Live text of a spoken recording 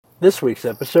This week's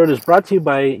episode is brought to you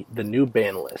by the new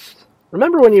ban list.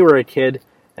 Remember when you were a kid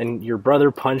and your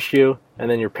brother punched you, and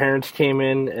then your parents came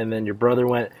in, and then your brother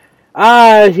went,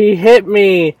 he hit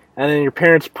me, and then your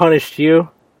parents punished you?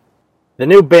 The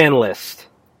new ban list.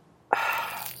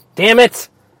 Damn it!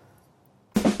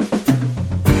 Hey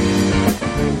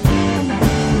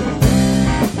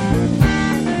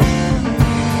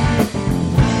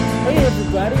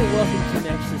everybody, and welcome to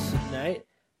Nexus Ignite.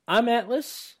 I'm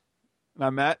Atlas.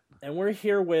 I'm Matt. And we're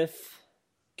here with...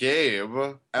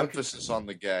 Gabe. Emphasis on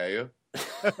the gay.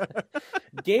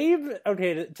 Gabe,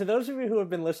 okay, to those of you who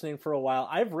have been listening for a while,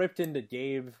 I've ripped into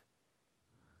Gabe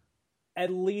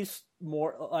at least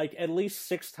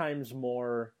 6 times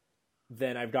more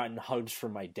than I've gotten hugs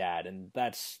from my dad, and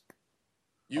that's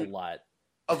a lot.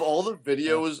 Of all the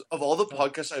videos, of all the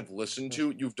podcasts I've listened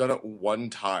to, you've done it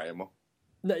one time.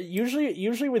 No,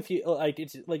 usually with you,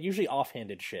 it's usually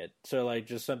offhanded shit. So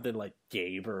just something like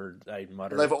Gabe or I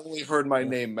mutter. And I've only heard my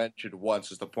name mentioned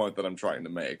once. Is the point that I'm trying to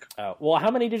make? Oh, well,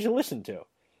 how many did you listen to?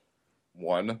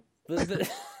 One.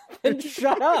 Then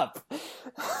shut up.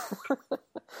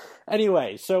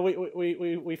 Anyway, so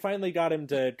we finally got him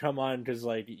to come on because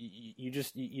you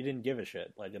didn't give a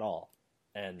shit at all,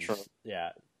 and sure.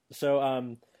 Yeah.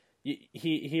 So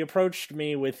he approached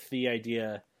me with the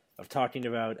idea of talking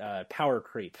about power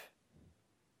creep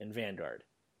in Vanguard.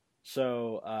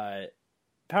 So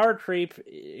power creep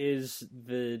is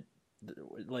the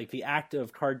act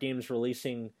of card games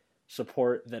releasing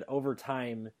support that over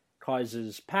time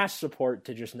causes past support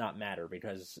to just not matter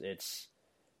because it's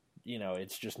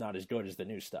just not as good as the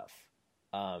new stuff.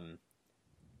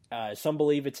 Some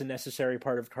believe it's a necessary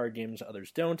part of card games,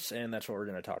 others don't, and that's what we're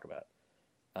going to talk about.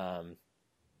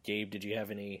 Gabe, did you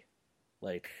have any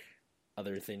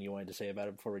other thing you wanted to say about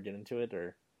it before we get into it,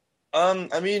 or?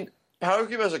 I mean, power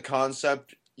creep as a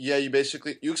concept, yeah, you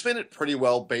explained it pretty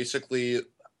well. Basically,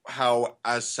 how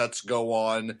as sets go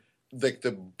on,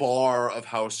 the bar of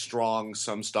how strong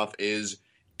some stuff is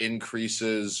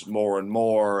increases more and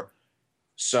more.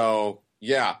 So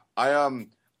yeah, I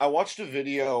watched a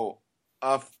video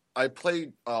of I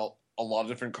played a lot of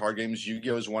different card games.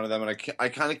 Yu-Gi-Oh is one of them, and I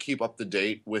kind of keep up to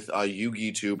date with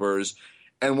Yu-Gi tubers.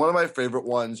 And one of my favorite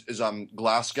ones is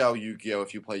Glasgow Yu-Gi-Oh!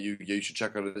 If you play Yu-Gi-Oh! You should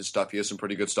check out his stuff. He has some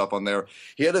pretty good stuff on there.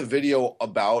 He had a video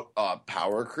about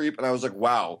power creep, and I was like,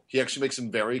 wow. He actually makes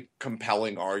some very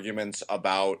compelling arguments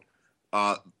about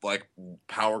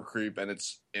power creep and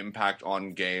its impact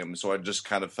on games. So I just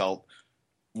kind of felt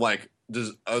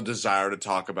a desire to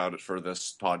talk about it for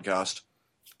this podcast.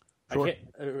 Sure.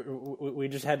 We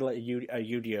just had a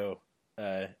Yu-Gi-Oh!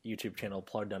 YouTube channel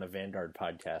plugged on a Vanguard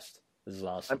podcast. This is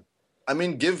awesome. I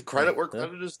mean, give credit where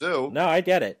credit is due. No, I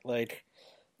get it.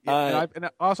 I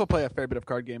also play a fair bit of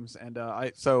card games, and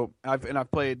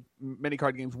I've played many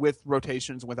card games with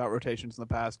rotations and without rotations in the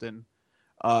past, and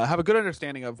have a good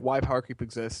understanding of why power creep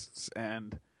exists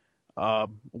and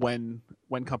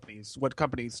what companies'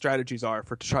 strategies are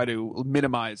to try to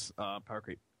minimize power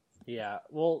creep. Yeah,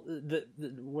 well,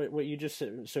 what you just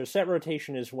said. So set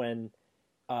rotation is when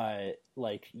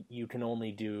you can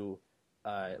only do.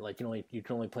 You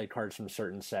can only play cards from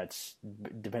certain sets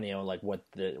depending on what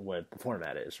the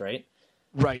format is, right?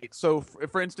 Right. So,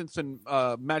 for instance, in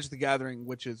Magic the Gathering,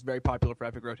 which is very popular for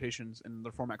epic rotations in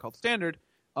the format called Standard,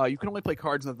 you can only play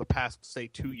cards of the past, say,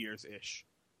 2 years ish,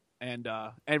 and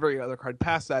every other card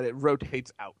past that it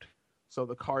rotates out. So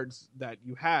the cards that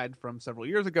you had from several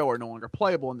years ago are no longer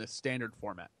playable in this Standard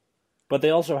format. But they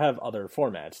also have other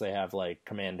formats. They have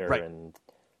Commander right. and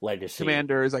Legacy.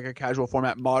 Commander is a casual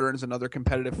format. Modern is another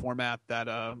competitive format that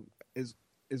is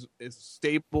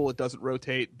stable. It doesn't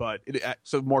rotate, but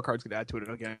so more cards could add to it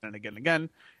again and again and again.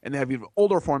 And they have even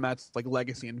older formats like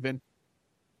Legacy and Vintage,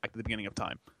 back to the beginning of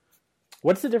time.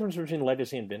 What's the difference between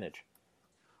Legacy and Vintage?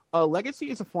 Legacy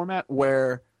is a format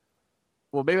where,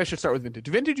 well, maybe I should start with Vintage.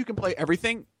 Vintage, you can play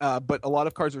everything, but a lot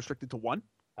of cards are restricted to one.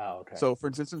 Oh, okay. So, for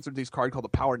instance, there's these cards called the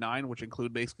Power 9, which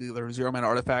include basically their 0-mana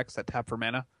artifacts that tap for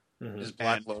mana. Mm-hmm. Is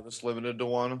Black Lotus limited to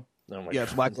one? Oh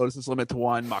yes, Black Lotus is limited to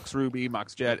one, Mox Ruby,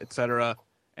 Mox Jet, etc.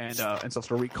 And so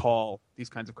to recall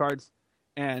these kinds of cards.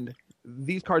 And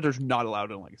these cards are not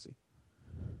allowed in Legacy.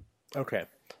 Okay.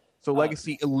 So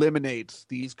Legacy eliminates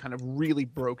these kind of really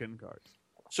broken cards.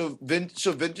 So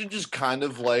Vintage is kind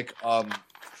of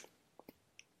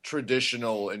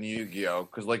traditional in Yu-Gi-Oh!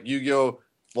 Because Yu-Gi-Oh!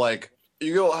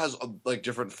 Yu-Gi-Oh! Has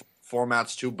different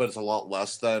formats too, but it's a lot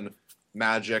less than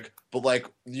Magic.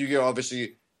 But Yu-Gi-Oh!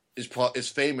 Obviously is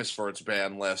famous for its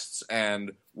ban lists,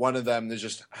 and one of them is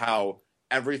just how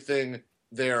everything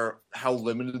how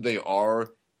limited they are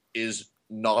is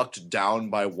knocked down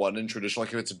by 1 in traditional.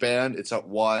 Like if it's banned, it's at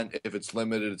 1. If it's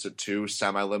limited, it's at 2.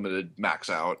 Semi-limited, max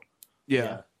out.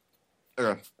 Yeah.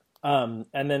 Okay. And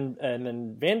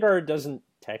then Vanguard doesn't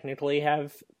technically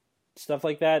have stuff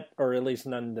like that, or at least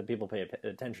none that people pay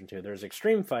attention to. There's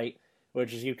Extreme Fight,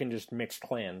 which is you can just mix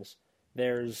clans.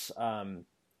 There's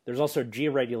also G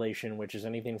regulation, which is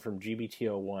anything from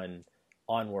GBT01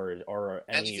 onward, or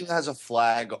anything that has a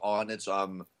flag on its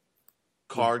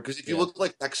card. Because if you look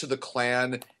like next to the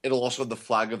clan, it'll also have the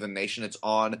flag of the nation it's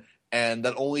on, and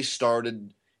that only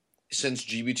started since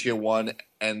GBT01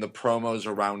 and the promos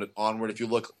around it onward. If you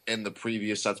look in the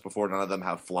previous sets before, none of them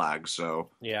have flags.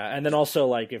 So yeah, and then also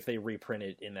like if they reprint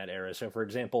it in that era. So for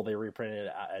example, they reprinted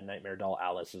a Nightmare Doll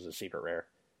Alice as a secret rare.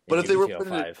 But if they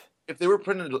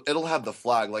reprinted, it'll have the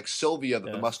flag. Like Sylvia,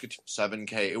 the Musketeer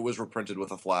 7K, it was reprinted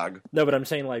with a flag. No, but I'm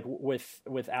saying like with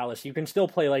Alice, you can still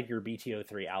play like your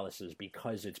BT03 Alice's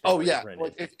because it's been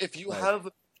reprinted. Like, if you have,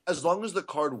 as long as the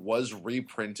card was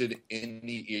reprinted in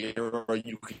the era,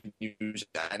 you can use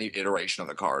any iteration of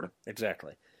the card.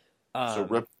 Exactly. So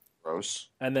rip gross.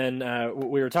 And then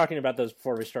we were talking about those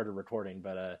before we started recording,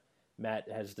 but Matt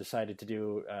has decided to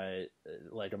do,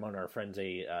 like among our friends,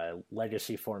 a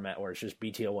legacy format where it's just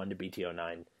BT01 to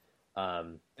BT09.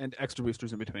 And extra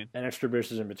boosters in between.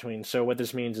 So what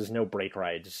this means is no break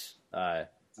rides.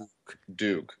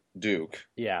 Duke.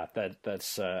 Yeah,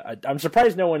 that's. I'm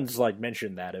surprised no one's like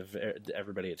mentioned that of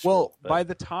everybody at school. Well, by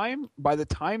the time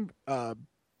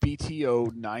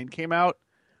BT09 came out,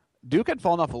 Duke had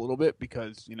fallen off a little bit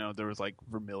because there was like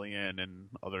Vermilion and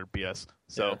other BS.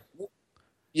 So.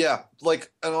 Yeah,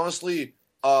 like, and honestly,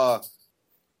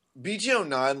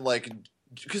 BT09, like,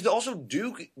 because also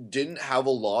Duke didn't have a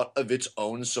lot of its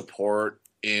own support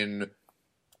in,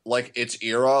 like, its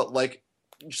era. Like,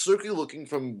 strictly looking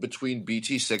from between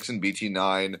BT6 and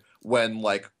BT9, when,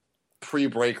 like,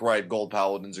 pre-Break Right Gold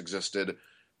Paladins existed,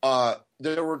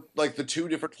 there were, like, the 2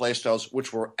 different playstyles,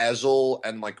 which were Ezel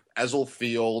and, like, Ezel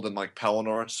Field and, like,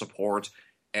 Pelennor support,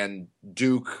 and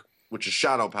Duke, which is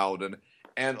Shadow Paladin.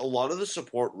 And a lot of the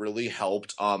support really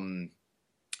helped Ezel,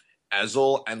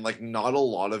 and like not a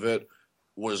lot of it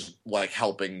was like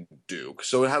helping Duke.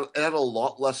 So it had a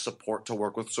lot less support to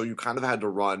work with. So you kind of had to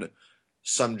run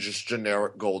some just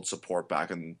generic gold support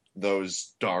back in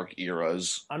those dark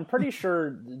eras. I'm pretty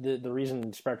sure the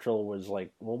reason Spectral was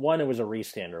like, well, one, it was a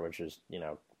restander, which is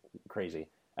crazy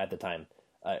at the time.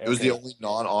 It was the only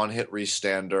non-on-hit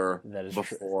restander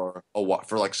before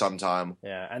for like some time.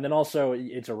 Yeah, and then also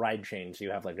it's a ride chain, so you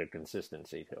have like a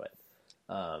consistency to it,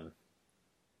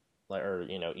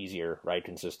 easier ride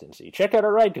consistency. Check out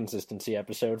our ride consistency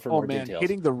episode for more details.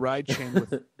 Hitting the ride chain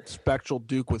with Spectral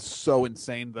Duke was so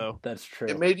insane, though. That's true.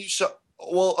 It made you so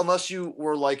well, unless you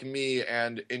were like me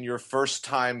and in your first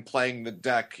time playing the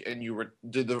deck and you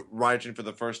did the ride chain for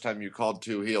the first time, you called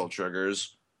 2 heal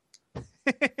triggers.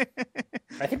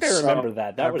 I think I remember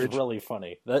that. That was really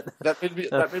funny. That made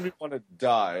me want to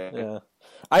die.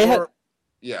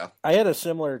 Yeah, I had a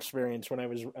similar experience when I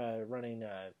was running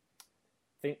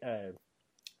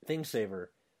ThingSaver,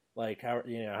 like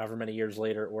however many years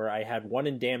later, where I had 1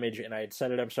 in damage and I had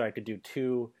set it up so I could do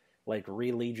 2 like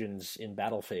re-legions in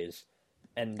battle phase,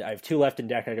 and I have 2 left in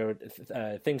deck. I go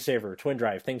ThingSaver, Twin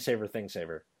Drive,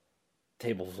 ThingSaver,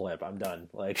 table flip. I'm done.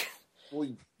 Like. Well,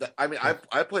 I mean, I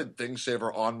played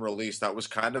ThingSaver on release. That was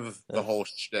kind of the whole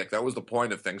shtick. That was the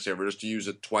point of ThingSaver, just to use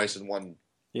it twice in one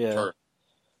turn.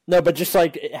 No, but just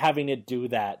like having it do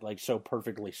that, like so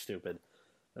perfectly stupid.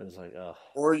 I was like, ugh.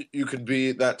 Or you could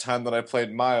be that time that I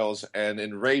played Miles, and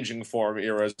in Raging Form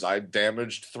eras, I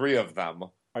damaged 3 of them.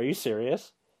 Are you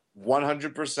serious?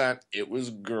 100%. It was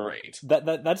great.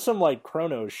 That's some like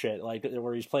Chrono shit, like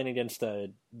where he's playing against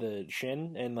the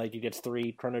Shin and like he gets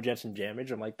 3 Chrono Jets and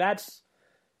damage. I'm like, that's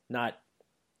not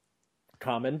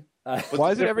common.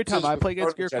 Why is it every time I play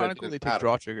against Gear Chronicle they take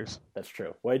draw triggers? That's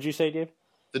true. What did you say, Dave?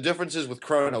 The difference is with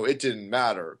Chrono, it didn't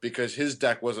matter because his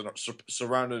deck wasn't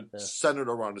centered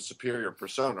around a superior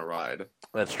Persona ride.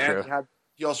 That's true. And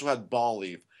he also had Ball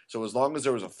Leaf, so as long as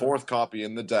there was a 4th copy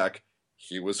in the deck,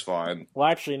 he was fine. Well,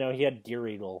 actually, no, he had Gear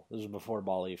Eagle. This was before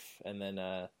Ball Leaf, and then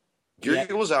Gear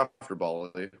Eagle was after Ball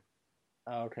Leaf.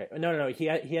 Oh, okay. No. He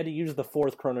had to use the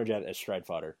 4th Chrono Jet as Stride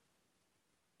Fodder.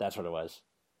 That's what it was.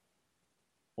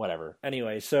 Whatever.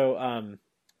 Anyway, so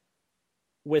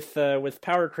with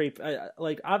power creep,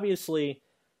 like obviously,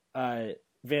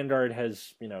 Vanguard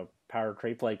has power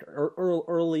creep. Like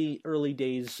early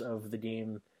days of the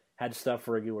game had stuff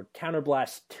where you would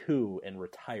Counterblast 2 and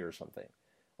retire something.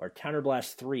 Or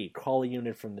Counterblast 3, call a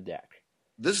unit from the deck.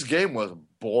 This game was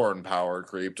born power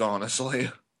creeped, honestly.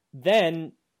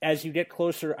 Then as you get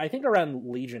closer, I think around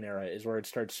Legion era is where it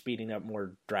starts speeding up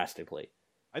more drastically.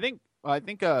 I think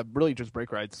really just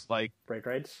break rides. Like Break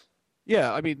rides?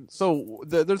 yeah, I mean, so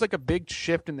there's like a big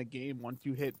shift in the game once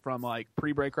you hit from like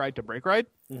pre-break ride to break ride.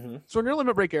 Mm-hmm. So in your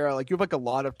limit break era, like you have like a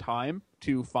lot of time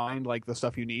to find like the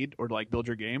stuff you need or like build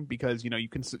your game because you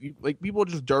can like people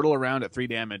just dirtle around at 3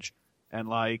 damage and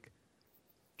like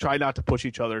try not to push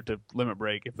each other to limit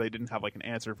break if they didn't have like an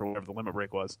answer for whatever the limit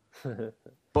break was.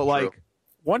 But like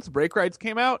once break rides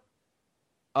came out,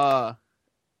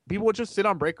 people would just sit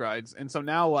on break rides, and so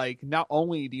now like not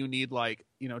only do you need like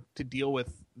to deal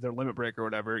with their limit break or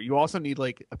whatever, you also need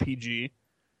like a PG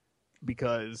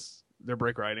because they're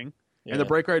break riding. Yeah. And the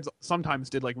break rides sometimes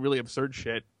did like really absurd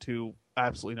shit to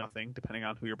absolutely nothing, depending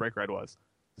on who your break ride was.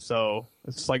 So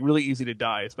it's like really easy to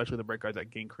die, especially the break rides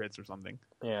that gain crits or something.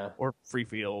 Yeah. Or free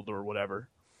field or whatever.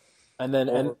 And then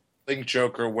Or Link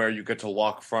Joker, where you get to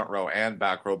lock front row and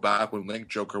back row, back when Link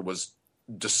Joker was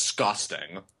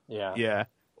disgusting. yeah. Yeah.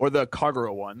 Or the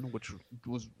Kagura one, which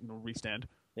was restand.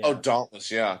 Yeah. Oh, Dauntless,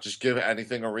 yeah. Just give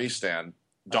anything a restand.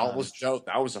 Dauntless Joke,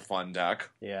 that was a fun deck.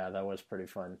 Yeah, that was pretty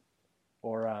fun.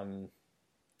 Or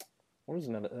what was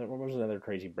another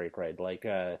crazy break ride? Like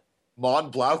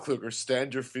Mon Blaukluger,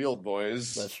 stand your field,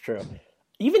 boys. that's true.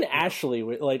 Even Ashley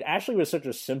was such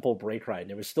a simple break ride,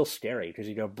 and it was still scary because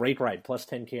you go break ride plus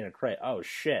 10k and a crit. Oh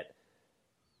shit,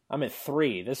 I'm at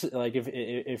 3. This is like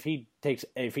if he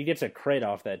gets a crit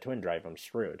off that twin drive, I'm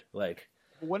screwed. Like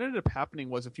What ended up happening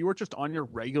was if you were just on your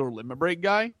regular limit break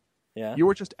guy, yeah, you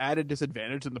were just at a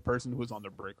disadvantage than the person who was on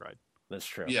their break ride. that's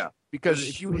true. Yeah. Because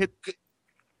if you hit,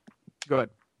 go ahead.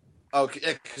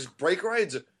 Okay, because break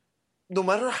rides, no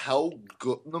matter how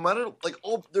good, no matter like,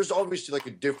 there's obviously like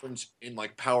a difference in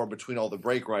like power between all the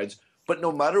break rides, but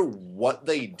no matter what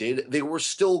they did, they were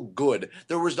still good.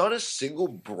 There was not a single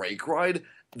break ride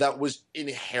that was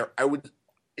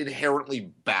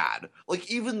inherently bad. Like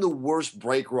even the worst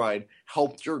break ride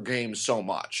helped your game so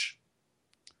much.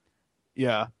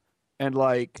 Yeah, and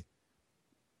like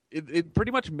it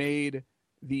pretty much made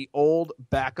the old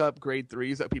backup grade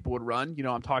 3s that people would run.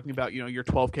 I'm talking about your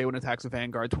 12k when attacks a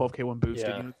Vanguard, 12k when boosted.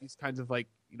 Yeah. These kinds of like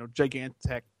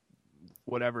gigantic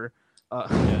whatever.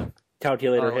 Yeah.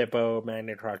 Calculator like- Hippo,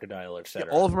 Magnet Crocodile,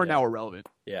 etc. all of them are now irrelevant.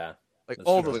 Yeah. Like That's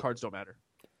all of true. those cards don't matter.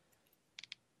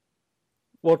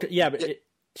 Well, yeah, but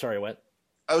sorry, what?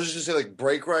 I was just gonna say, like,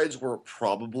 break rides were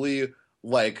probably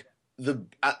like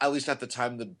at least at the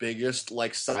time, the biggest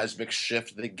like seismic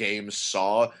shift the game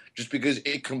saw, just because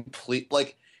it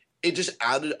just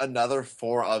added another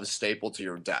 4 of staple to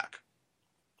your deck.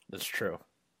 That's true.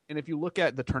 And if you look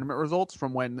at the tournament results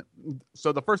from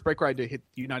so the first break ride to hit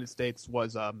the United States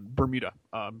was Bermuda,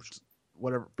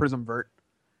 Prism Vert.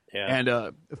 Yeah.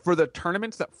 And for the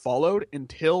tournaments that followed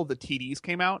until the TDs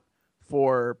came out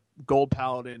for Gold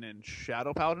Paladin and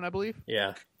Shadow Paladin, I believe.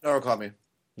 Yeah. Narukami.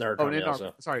 Narukami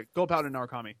also. Sorry, Gold Paladin and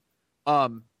Narukami.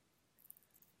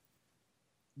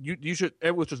 You should.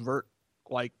 It was just Vert.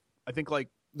 Like I think like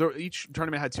each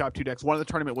tournament had top 2 decks. One of the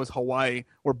tournament was Hawaii,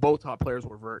 where both top players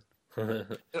were Vert. There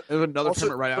was another Also-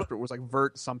 tournament right after it was like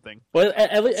Vert something. Well,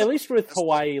 at least with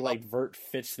Hawaii, like Vert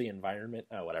fits the environment.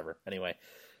 Oh, whatever. Anyway,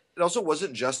 It also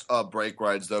wasn't just break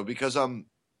rides though, because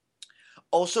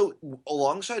also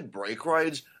alongside break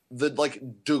rides, the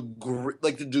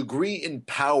degree in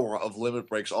power of limit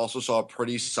breaks also saw a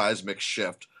pretty seismic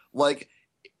shift. Like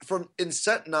in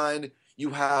set 9,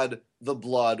 you had the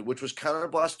Blood, which was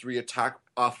Counterblast 3 attack,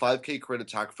 5k crit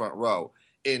attack front row.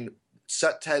 In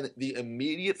set 10, the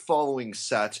immediate following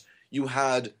set, you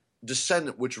had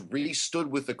Descendant, which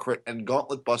re-stood with a crit, and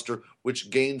Gauntlet Buster,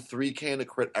 which gained 3k and a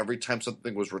crit every time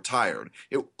something was retired.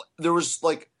 There was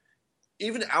like,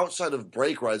 even outside of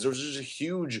break rides, there was just a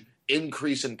huge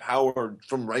increase in power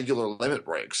from regular limit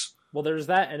breaks. well, there's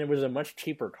that, and it was a much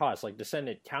cheaper cost. Like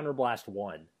Descendant Counterblast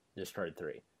 1, discard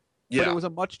 3. But it was a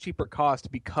much cheaper cost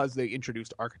because they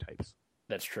introduced archetypes.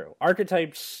 That's true.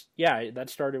 Archetypes, yeah, that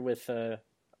started with 10,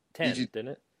 didn't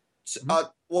it?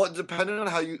 Well, depending on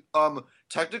how you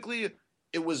technically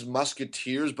it was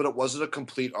Musketeers, but it wasn't a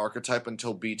complete archetype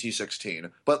until BT16.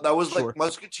 But that was Sure. like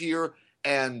Musketeer,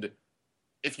 and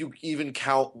if you even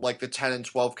count like the 10 and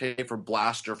 12k for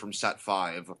Blaster from set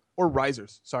 5. Or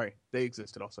Risers. Sorry, they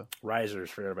existed also. Risers,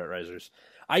 forgot about Risers.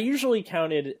 I usually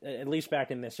counted, at least back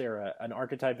in this era, an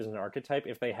archetype as an archetype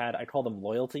if they had, I call them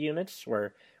loyalty units,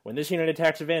 where when this unit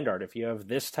attacks a Vanguard, if you have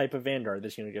this type of Vanguard,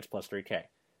 this unit gets plus 3k.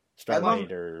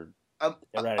 Starlight or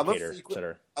Eradicator,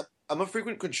 etc. I'm a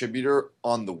frequent contributor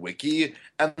on the wiki,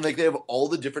 and like they have all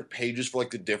the different pages for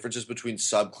like the differences between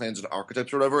subclans and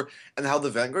archetypes or whatever, and how the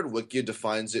Vanguard wiki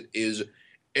defines it is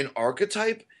an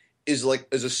archetype is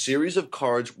a series of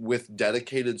cards with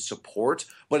dedicated support,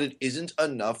 but it isn't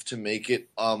enough to make it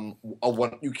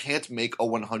you can't make a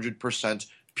 100%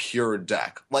 pure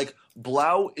deck. Like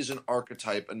Blau is an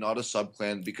archetype and not a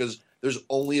subclan because there's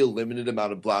only a limited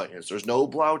amount of Blau units. There's no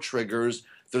Blau triggers.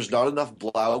 There's not enough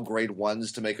Blau grade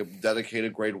 1s to make a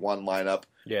dedicated grade 1 lineup.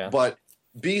 Yeah. But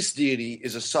Beast Deity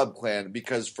is a subclan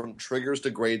because from triggers to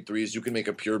grade 3s, you can make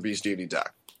a pure Beast Deity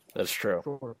deck. That's true.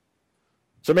 Sure.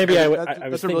 So maybe I was that's a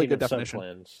thinking really good of definition.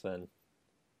 subplans then.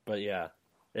 But yeah,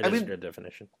 it is a good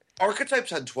definition.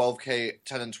 Archetypes had 12k,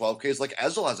 10 and 12ks. Like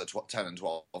Ezel has a 10 and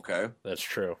 12k. That's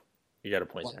true. You got a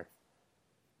point there.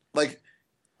 Like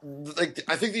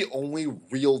I think the only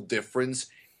real difference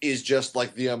is just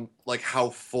like the like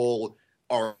how full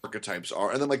archetypes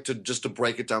are, and then like to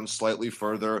break it down slightly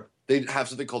further, they have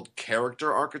something called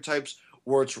character archetypes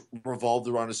where it's revolved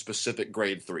around a specific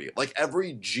grade 3. Like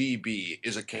every GB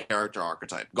is a character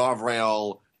archetype: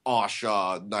 Gavrael,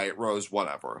 Asha, Night Rose,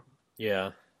 whatever.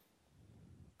 Yeah.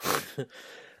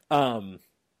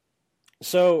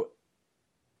 So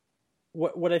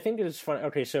what I think is fun.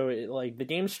 Okay, so like the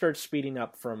game starts speeding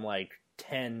up from like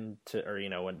 10 to, or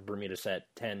when Bermuda set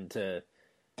 10 to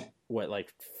what,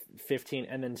 like 15,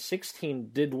 and then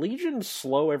 16. Did Legion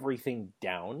slow everything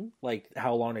down? Like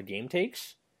how long a game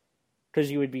takes? Because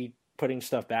you would be putting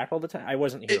stuff back all the time. I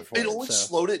wasn't here for it. It only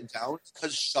slowed it down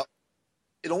because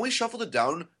it only shuffled it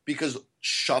down because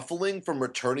shuffling from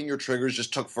returning your triggers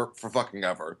just took for fucking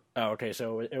ever. Oh, okay.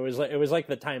 So it was like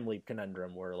the time leap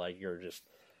conundrum where like you're just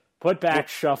put back,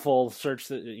 shuffle, search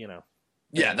the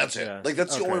Yeah, that's it. Yeah. Like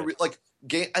that's the Okay. only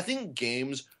game. I think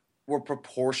games were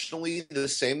proportionally the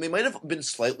same. They might have been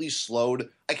slightly slowed.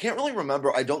 I can't really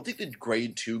remember. I don't think the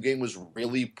grade 2 game was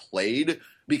really played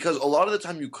because a lot of the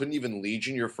time you couldn't even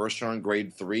Legion your first turn on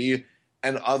grade 3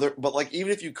 and other. But like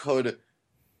even if you could,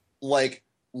 like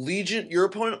Legion, your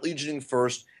opponent Legioning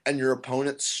first and your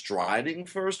opponent striding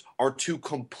first are two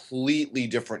completely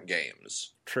different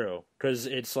games. True, because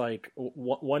it's like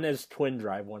one is twin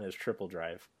drive, one is triple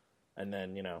drive, and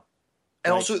then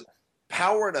And also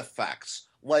power and effects.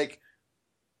 Like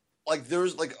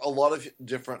there's like a lot of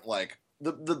different like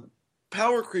the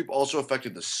power creep also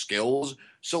affected the skills.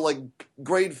 So like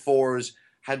grade 4s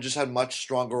had much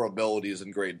stronger abilities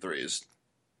than grade 3s.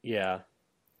 Yeah.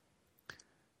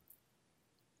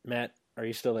 Matt, are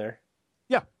you still there?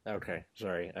 Yeah. Okay.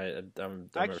 Sorry.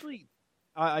 Actually,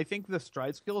 I think the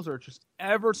stride skills are just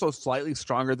ever so slightly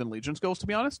stronger than Legion skills, to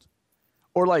be honest.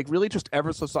 Or like really just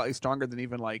ever so slightly stronger than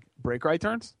even like break right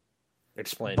turns.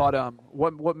 Explain. But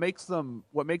what makes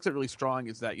it really strong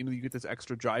is that you get this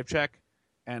extra drive check,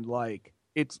 and like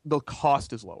the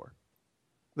cost is lower.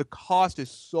 The cost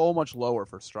is so much lower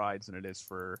for strides than it is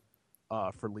for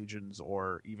Legions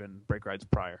or even break rides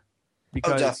prior.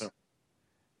 Because definitely.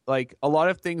 like a lot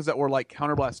of things that were like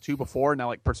Counterblast 2 before now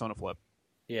like Persona Flip.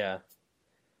 Yeah.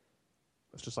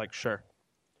 It's just like sure.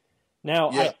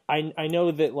 Now Yeah. I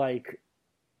know that like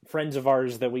friends of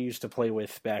ours that we used to play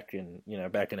with back in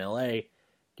LA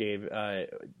gave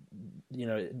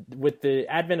with the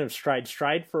advent of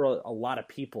stride for a lot of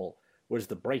people was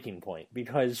the breaking point,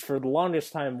 because for the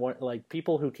longest time like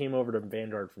people who came over to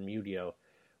Vanguard from Yu-Gi-Oh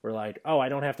were like, oh, I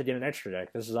don't have to get an extra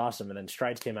deck, this is awesome, and then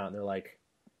strides came out and they're like,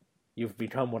 you've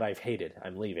become what I've hated,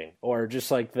 I'm leaving. Or just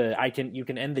like you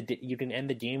can end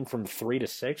the game from 3 to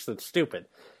 6, that's stupid,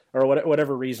 or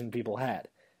whatever reason people had.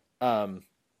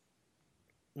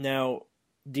 Now,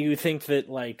 do you think that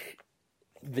like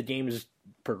the game is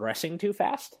progressing too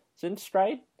fast since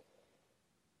Stride?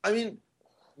 I mean,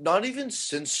 not even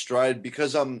since Stride,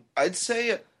 because I'd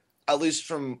say, at least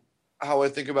from how I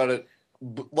think about it,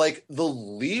 like the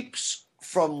leaps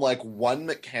from like one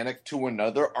mechanic to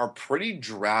another are pretty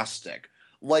drastic.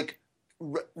 Like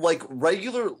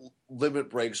regular limit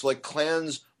breaks, like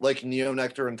clans like Neo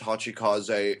Nectar and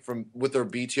Tachikaze with their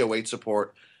BT08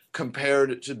 support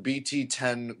compared to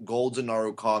BT10 Golds and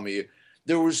Narukami,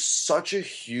 there was such a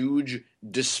huge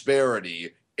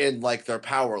disparity in like their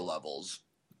power levels.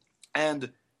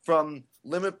 And from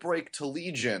Limit Break to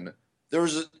Legion, there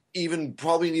was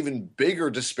probably an even bigger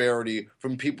disparity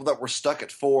from people that were stuck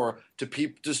at 4 to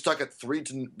people stuck at 3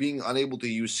 to being unable to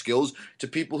use skills to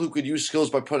people who could use skills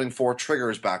by putting 4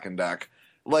 triggers back in deck.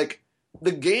 Like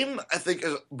the game, I think,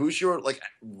 as Bushiroad like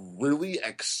really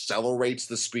accelerates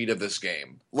the speed of this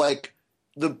game. Like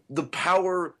the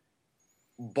power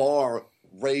bar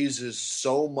raises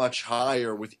so much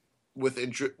higher with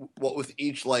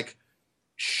each like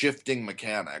shifting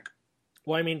mechanic.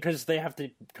 Well, I mean, because they have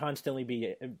to constantly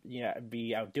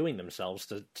be outdoing themselves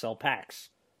to sell packs.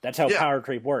 That's how power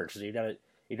creep works. You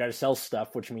gotta sell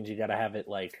stuff, which means you gotta have it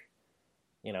like,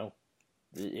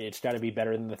 it's got to be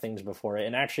better than the things before it.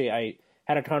 And actually, I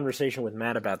had a conversation with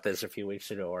Matt about this a few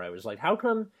weeks ago, where I was like, how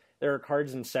come there are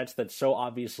cards and sets that so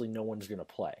obviously no one's going to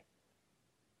play?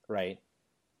 Right?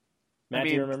 Matt,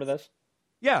 do you remember this?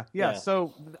 Yeah.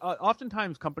 So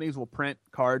oftentimes companies will print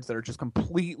cards that are just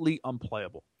completely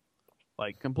unplayable.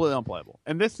 Like, completely unplayable.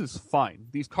 And this is fine.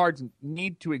 These cards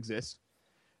need to exist.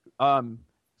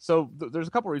 So there's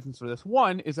a couple reasons for this.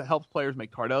 One is it helps players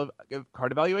make card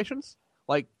evaluations.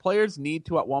 Like, players need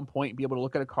to, at one point, be able to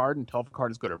look at a card and tell if a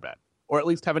card is good or bad. Or at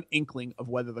least have an inkling of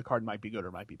whether the card might be good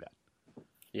or might be bad.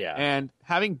 Yeah. And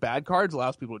having bad cards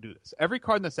allows people to do this. Every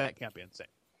card in the set can't be insane.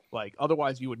 Like,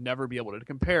 otherwise you would never be able to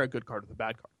compare a good card with a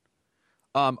bad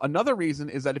card. Another reason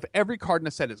is that if every card in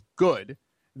a set is good,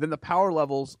 then the power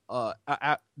levels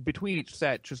between each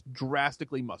set just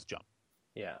drastically must jump.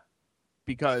 Yeah.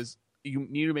 Because you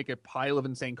need to make a pile of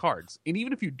insane cards. And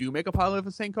even if you do make a pile of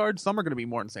insane cards, some are going to be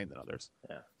more insane than others.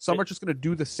 Yeah. Some are just going to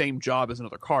do the same job as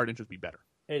another card and just be better.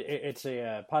 It's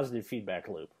a positive feedback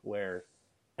loop where,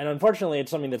 and unfortunately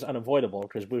it's something that's unavoidable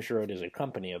because Bushiroad is a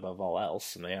company above all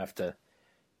else, and they have to,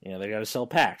 they got to sell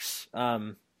packs.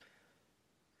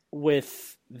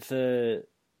 With the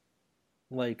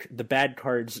bad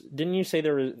cards, didn't you say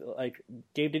there was,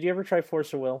 Gabe, did you ever try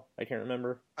Force of Will? I can't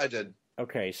remember. I did.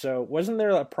 Okay, so wasn't there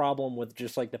a problem with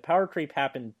just, the power creep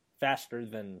happened faster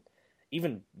than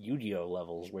even Yu-Gi-Oh!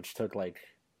 Levels, which took,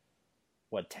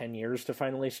 10 years to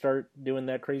finally start doing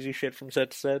that crazy shit from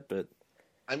set to set? But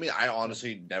I mean, I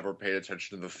honestly never paid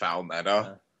attention to the foul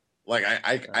meta.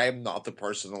 I am not the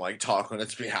person to, talk on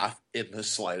its behalf in the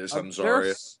slightest. I'm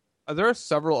sorry. There are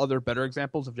several other better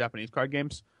examples of Japanese card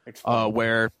games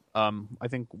where I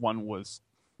think one was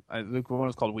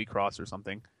called Wii Cross or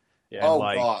something.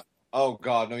 Yeah. Oh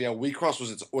god, no, yeah, Wii Cross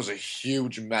was a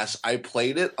huge mess. I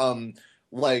played it.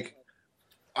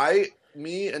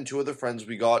 Me and two other friends,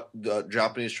 we got the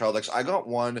Japanese trial decks. I got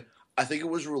one. I think it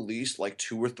was released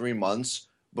 2 or 3 months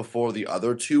before the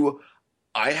other two.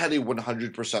 I had a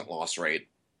 100% loss rate.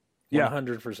 Yeah,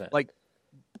 100%.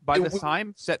 By the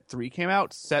time Set 3 came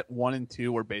out, Set 1 and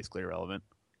 2 were basically irrelevant.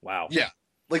 Wow. Yeah.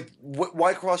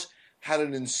 White Cross had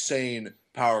an insane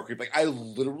power creep. I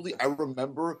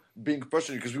remember being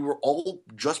frustrated because we were all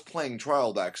just playing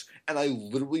trial decks, and I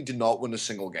literally did not win a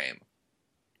single game.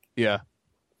 Yeah.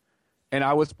 And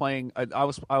I was playing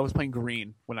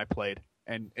green when I played.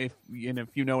 And if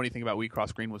you know anything about Wii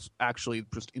Cross, green was actually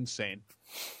just insane.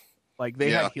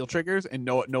 They had heal triggers, and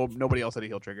nobody else had a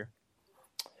heal trigger.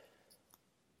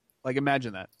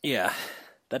 Imagine that. Yeah,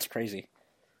 that's crazy.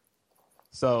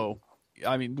 So,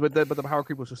 I mean, but the power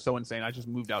creep was just so insane. I just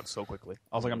moved out so quickly.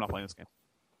 I was like, I'm not playing this game.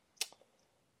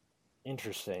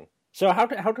 Interesting. So how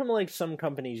come some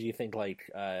companies you think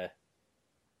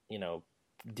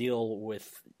deal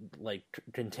with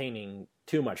containing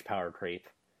too much power creep,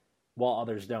 while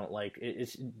others don't?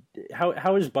 It's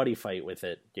how is Buddy Fight with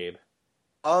it, Gabe?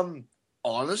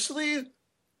 Honestly,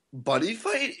 Buddy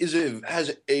Fight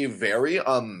has a very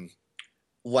I'm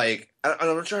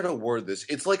not trying to word this.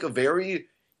 It's a very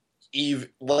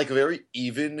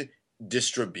even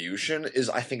distribution is,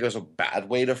 I think, is a bad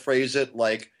way to phrase it.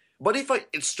 Buddy Fight,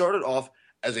 it started off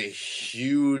as a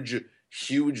huge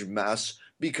mess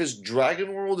because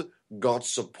Dragon World got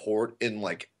support in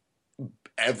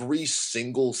every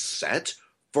single set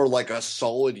for a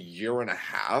solid year and a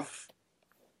half.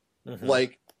 Mm-hmm.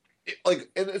 And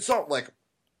it's not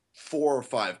 4 or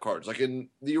 5 cards. In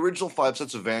the original 5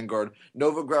 sets of Vanguard,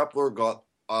 Nova Grappler got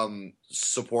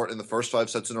support in the first 5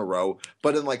 sets in a row,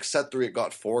 but in set 3 it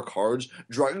got 4 cards.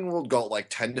 Dragon World got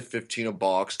 10 to 15 a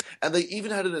box, and they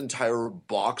even had an entire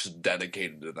box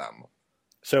dedicated to them.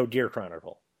 So Gear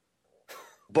Chronicle.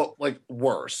 But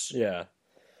worse. Yeah.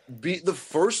 The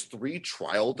first 3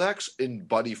 trial decks in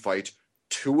Buddy Fight,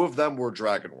 2 of them were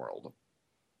Dragon World.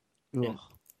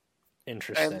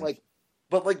 Interesting. And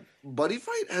but Buddy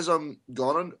Fight has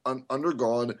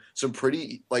undergone some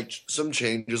pretty some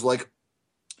changes.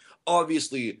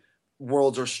 Obviously,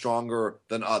 worlds are stronger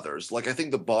than others. I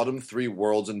think the bottom 3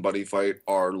 worlds in Buddy Fight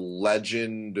are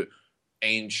Legend,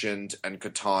 Ancient, and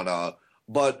Katana.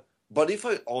 But Buddy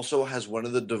Fight also has one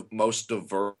of the most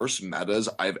diverse metas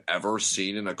I've ever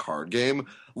seen in a card game.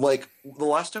 The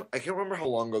last time, I can't remember how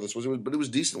long ago this was, but it was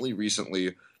decently recent.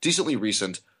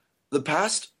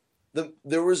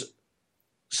 There was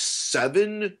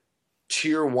 7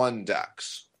 tier 1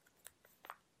 decks.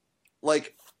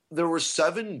 There were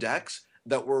 7 decks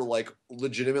that were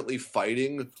legitimately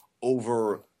fighting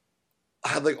over,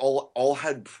 had all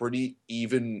had pretty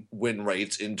even win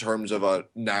rates in terms of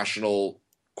national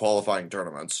qualifying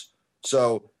tournaments.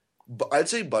 So But I'd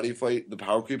say Buddy Fight, the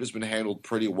power creep has been handled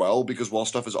pretty well because while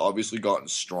stuff has obviously gotten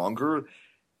stronger,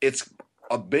 it's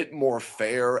a bit more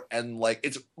fair and like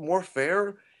it's more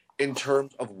fair in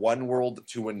terms of one world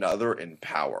to another in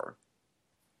power.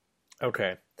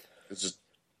 Okay. It's just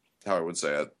how I would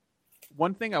say it.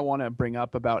 One thing I want to bring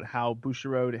up about how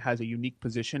Bushiroad has a unique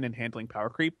position in handling power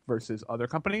creep versus other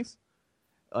companies,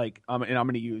 like, and I'm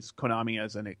going to use Konami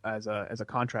as a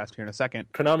contrast here in a second.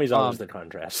 Konami's always the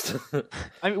contrast.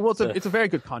 I mean, well, it's a very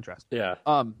good contrast. Yeah.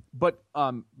 But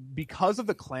because of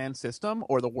the clan system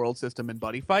or the world system in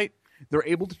Buddy Fight, they're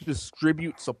able to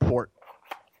distribute support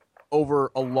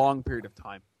over a long period of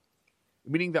time,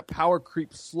 meaning that power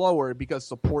creeps slower because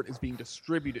support is being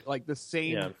distributed, like the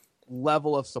same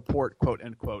level of support, quote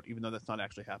unquote, even though that's not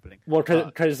actually happening. Well,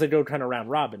 because they go kind of round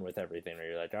robin with everything, where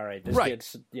you're like, all right, this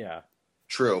gets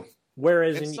True.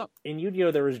 Whereas in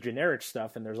Yu-Gi-Oh there was generic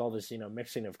stuff, and there's all this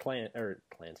mixing of clans,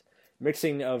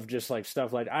 mixing of just like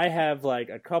stuff. Like I have like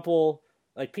a couple,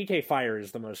 like PK Fire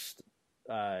is the most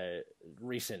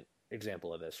recent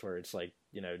example of this, where it's like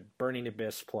Burning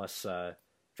Abyss plus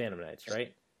Phantom Knights,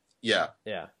 right? Yeah.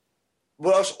 Yeah.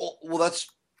 But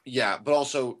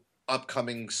also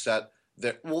upcoming set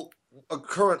that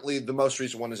currently the most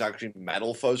recent one is actually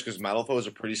Metal Foes, because Metal Foes is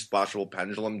a pretty splashable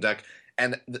pendulum deck,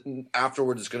 and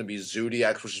afterwards it's going to be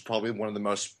Zodiacs, which is probably one of the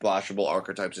most splashable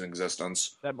archetypes in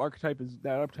existence. That archetype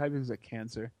is a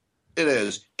cancer. It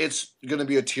is. It's going to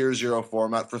be a tier 0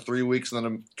 format for 3 weeks, and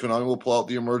then Konami will pull out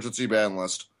the emergency ban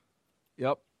list.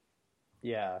 Yep.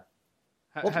 Yeah.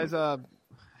 Has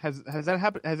that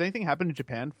happened? Has anything happened in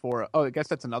Japan for? Oh, I guess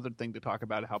that's another thing to talk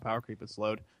about. How power creep is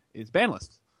slowed is ban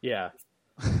lists. Yeah.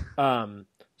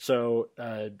 So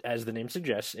as the name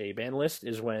suggests, a ban list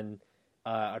is when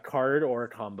a card or a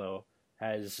combo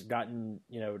has gotten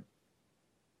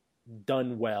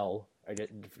done well, I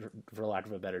get for lack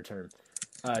of a better term,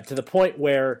 to the point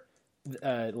where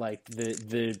like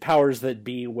the powers that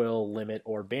be will limit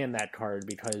or ban that card,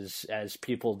 because as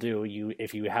people do,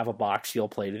 if you have a box, you'll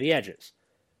play to the edges.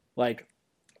 Like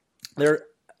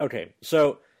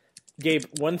so Gabe,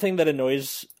 one thing that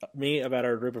annoys me about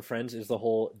our group of friends is the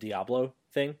whole Diablo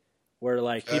thing, where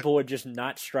like people would just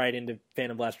not stride into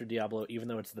Phantom Blast or Diablo even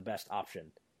though it's the best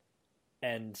option.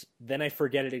 And then I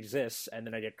forget it exists, and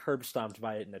then I get curb stomped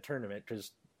by it in a tournament,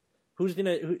 because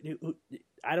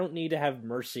I don't need to have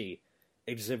mercy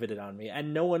exhibited on me,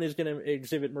 and no one is going to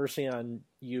exhibit mercy on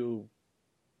you,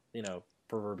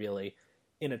 proverbially,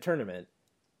 in a tournament.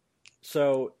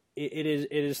 So it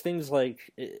is things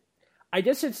like, I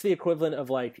guess it's the equivalent of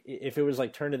like if it was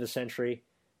like Turn of the Century,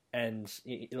 and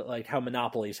like how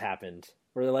monopolies happened,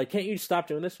 where they're like, can't you stop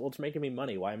doing this? Well, it's making me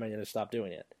money. Why am I going to stop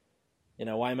doing it?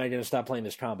 Why am I going to stop playing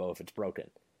this combo if it's broken?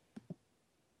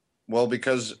 Well,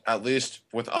 because at least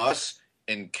with us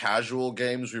in casual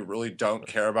games, we really don't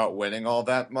care about winning all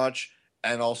that much.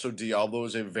 And also Diablo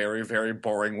is a very, very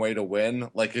boring way to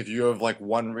win. Like if you have like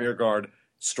one rearguard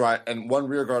stride and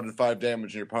 5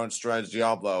 damage and your opponent strides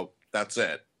Diablo, that's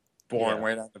it. Boring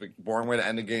way to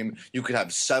end a game. You could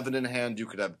have 7 in hand. You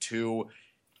could have 2.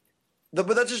 But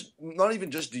that's just not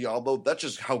even just Diablo. That's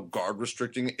just how guard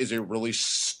restricting is a really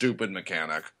stupid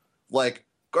mechanic. Like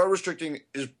guard restricting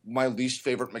is my least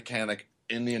favorite mechanic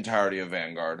in the entirety of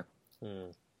Vanguard.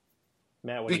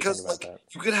 Matt, what do you think about that?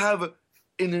 You could have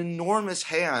an enormous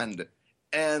hand,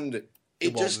 and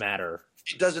it won't matter.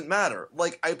 It doesn't matter.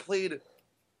 Like I played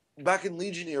back in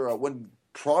Legion era when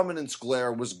Prominence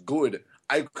Glare was good.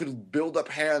 I could build up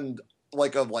hand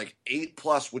like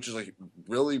 8+, which is like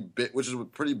really big, which is a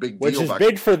pretty big deal. Which is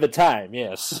big for the time,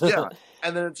 yes. Yeah,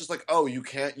 and then it's just like, oh, you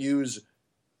can't use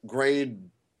grade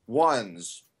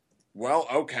 1s. Well,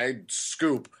 okay,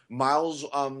 scoop. Miles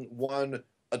won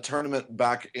a tournament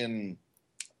back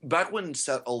when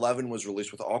set 11 was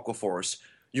released with Aquaforce.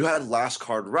 You had last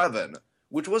card Revan,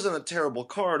 which wasn't a terrible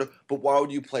card, but why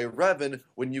would you play Revan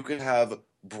when you could have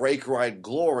Break Ride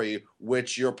Glory,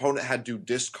 which your opponent had to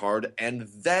discard and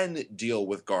then deal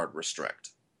with guard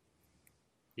restrict?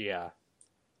 Yeah.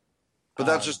 But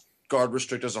that's just guard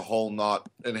restrict as a whole, not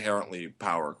inherently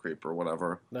power creep or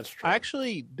whatever. That's true. I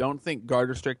actually don't think guard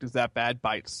restrict is that bad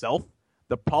by itself.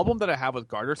 The problem that I have with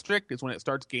guard restrict is when it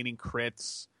starts gaining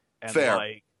crits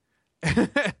and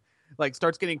like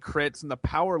starts getting crits, and the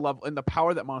power level and the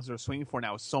power that monsters are swinging for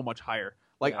now is so much higher.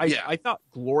 Like I thought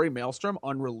Glory Maelstrom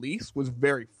on release was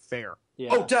very fair. Yeah.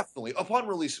 Oh, definitely. Upon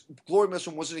release, Glory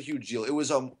Maelstrom wasn't a huge deal. It was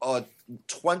a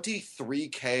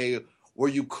 23k where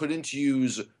you couldn't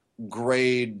use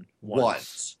grade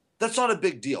 1s. That's not a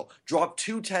big deal. Drop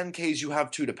 2 10ks, you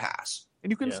have 2 to pass.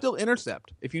 And you can still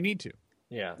intercept if you need to.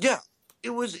 Yeah. Yeah.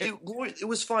 It was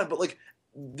fine, but like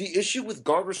the issue with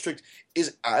guard restrict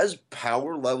is as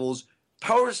powers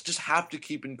just have to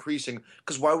keep increasing,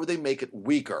 because why would they make it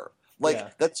weaker? Like, Yeah.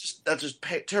 that's just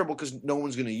terrible, because no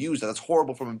one's going to use that. That's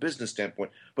horrible from a business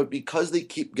standpoint. But because they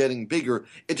keep getting bigger,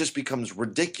 it just becomes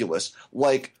ridiculous.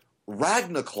 Like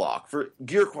Ragnarok for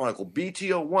Gear Chronicle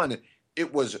BT01,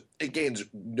 it gains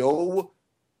no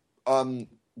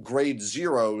grade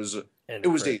zeros. And It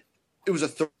was crit. it was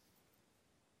a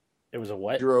It was a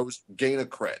what? zeros gain a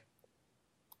crit.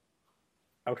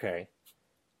 Okay.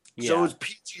 Yeah. So it was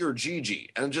PT or GG,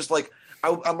 and just like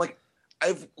I'm like,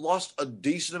 I've lost a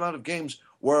decent amount of games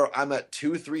where I'm at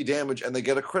 2-3 damage and they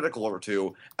get a critical or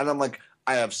two, and I'm like,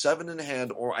 I have 7 in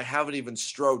hand, or I haven't even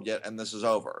strode yet, and this is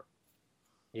over.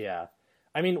 Yeah.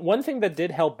 I mean, one thing that did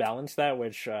help balance that,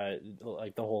 which,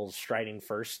 like the whole striding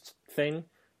first thing,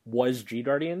 was G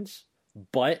Guardians,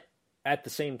 but at the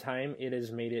same time, it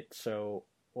has made it so.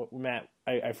 Matt,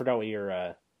 I forgot what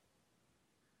your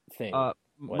thing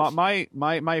was.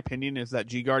 My opinion is that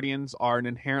G Guardians are an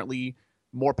inherently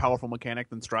more powerful mechanic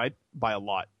than Stride by a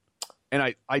lot,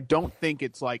 and I don't think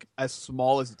it's like as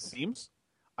small as it seems.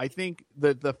 I think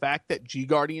the fact that G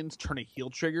Guardians turn a heal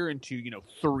trigger into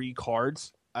 3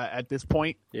 cards at this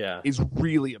point Yeah, is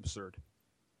really absurd.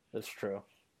 that's true.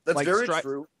 That's Like very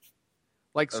true.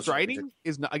 Like Oh, sorry, striding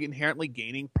is not inherently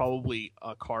gaining probably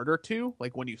a card or two,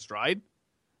 like when you stride,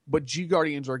 but G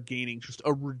Guardians are gaining just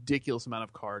a ridiculous amount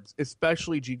of cards,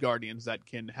 especially G Guardians that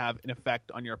can have an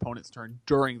effect on your opponent's turn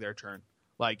during their turn,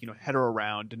 like header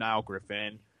around, denial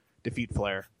Griffin, defeat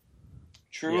Flare.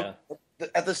 True. Yeah.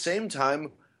 At the same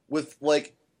time, with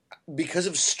because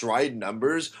of stride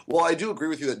numbers, well, I do agree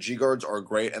with you that G guards are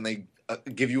great and they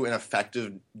give you an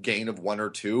effective gain of 1 or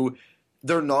 2.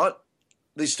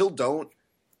 They still don't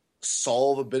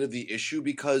solve a bit of the issue,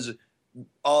 because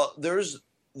there's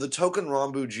the token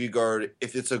Rambu G guard.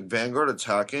 If it's a Vanguard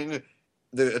attacking,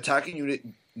 the attacking unit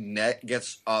net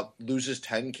loses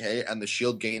 10k and the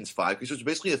shield gains 5k, so it's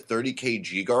basically a 30k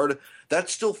G guard.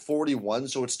 That's still 41,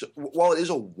 so it's while it is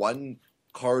a 1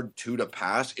 card 2 to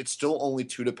pass, it's still only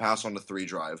 2 to pass on the 3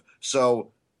 drive.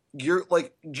 So G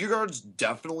guards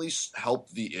definitely help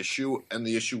the issue, and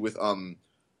the issue with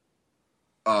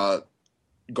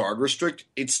guard restrict,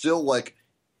 it still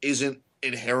isn't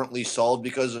inherently solved,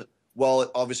 because while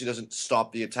it obviously doesn't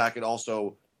stop the attack, it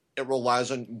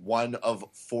relies on 1 of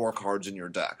 4 cards in your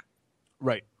deck.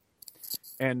 Right.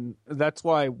 And that's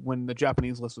why when the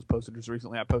Japanese list was posted just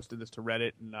recently, I posted this to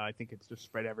Reddit, and I think it's just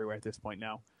spread everywhere at this point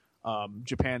now.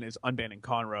 Japan is unbanning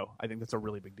Conroe. I think that's a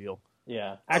really big deal.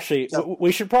 Yeah, actually,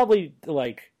 we should probably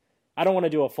I don't want to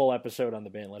do a full episode on the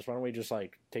ban list. Why don't we just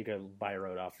take a by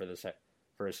road off for a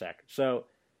sec? So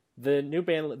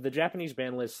the Japanese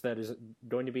ban list that is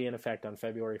going to be in effect on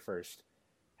February 1st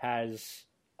has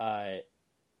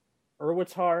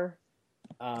Erwitar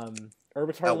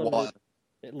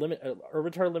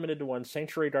limited to 1,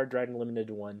 Sanctuary Guard Dragon limited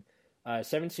to 1,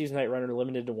 7 Season Night Runner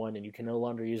limited to 1, and you can no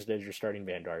longer use it as your starting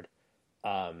Vanguard.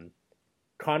 Conroe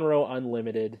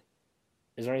unlimited.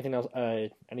 Is there anything else?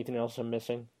 Anything else I'm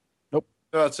missing? No,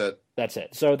 that's it. That's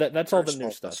it. So that's all Very the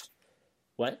new small stuff. list.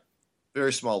 What?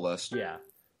 Very small list. Yeah.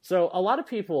 So a lot of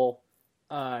people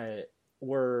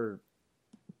were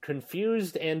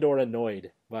confused and/or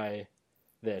annoyed by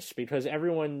this, because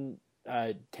everyone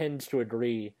tends to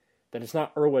agree that it's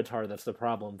not Erwitar that's the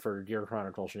problem for Gear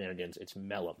Chronicle shenanigans. It's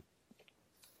Mellum.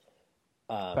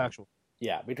 Factual.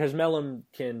 Yeah, because Mellum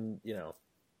can,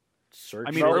 search.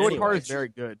 I mean, No, Erwitar anyways. is very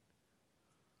good.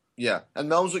 Yeah, and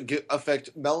Mellum's effect.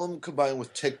 Mellum combined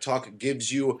with TikTok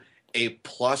gives you a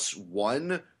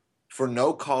 +1 for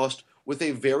no cost, with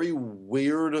a very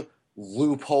weird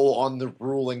loophole on the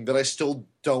ruling that I still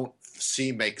don't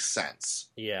see makes sense.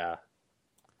 Yeah.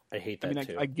 I hate that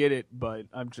too. I get it, but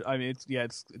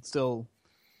it's still.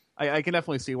 I can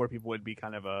definitely see where people would be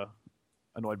kind of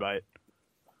annoyed by it.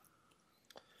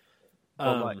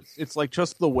 But it's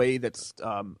just the way that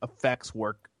effects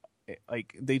work.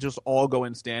 They just all go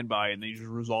in standby and they just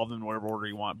resolve them in whatever order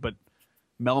you want. But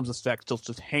Mellum's effect still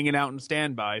just hanging out in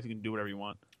standby, so you can do whatever you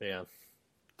want. Yeah,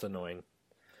 it's annoying.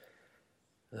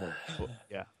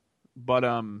 Yeah, but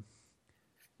I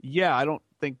don't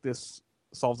think this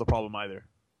solves the problem either.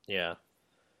 Yeah.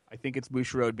 I think it's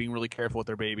Bushiroad being really careful with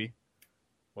their baby.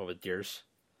 What, with Gears?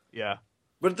 Yeah.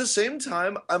 But at the same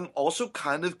time, I'm also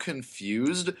kind of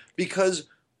confused, because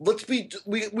we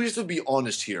have to be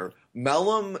honest here.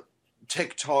 Mellum,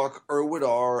 TikTok,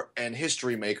 Erwitar, and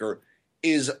History Maker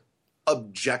is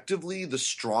objectively the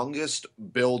strongest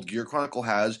build Gear Chronicle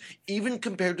has, even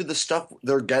compared to the stuff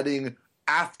they're getting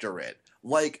after it.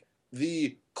 Like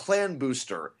the Clan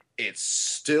Booster, it's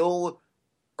still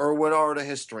Erwitar to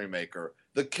History Maker.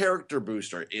 the character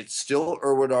booster. It's still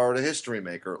Irwindar the History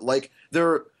Maker. Like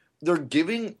they're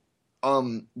giving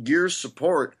Gears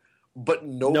support, but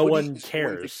No one is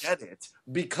cares going to get it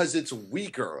because it's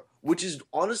weaker, which is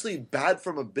honestly bad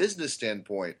from a business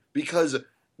standpoint because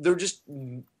they're just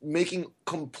making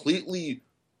completely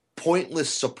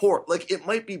pointless support. Like it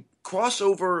might be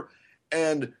crossover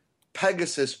and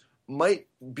Pegasus might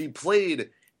be played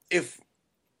if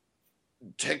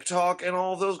TikTok and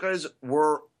all of those guys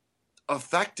were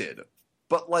affected.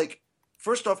 But like,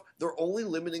 first off, they're only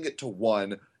limiting it to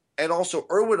one. And also,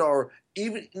 Irwindar,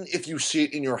 even if you see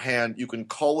it in your hand, you can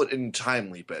call it and time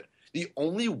leap it. The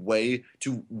only way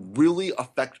to really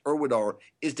affect Irwindar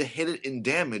is to hit it in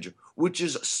damage, which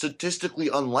is statistically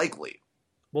unlikely.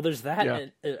 Well, there's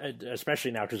that,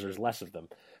 especially now because there's less of them.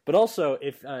 But also,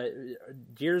 if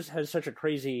Gears has such a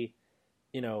crazy,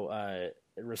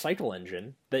 recycle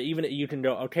engine that even you can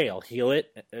go, okay, I'll heal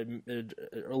it,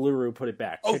 Uluru, put it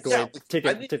back, take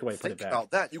away, put it back.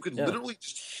 About that, you could literally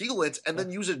just heal it and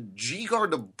then use a G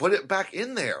guard to put it back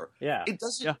in there. Yeah, it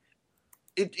doesn't. Yeah.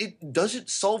 It doesn't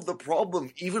solve the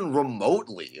problem even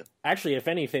remotely. Actually, if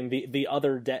anything, the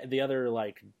other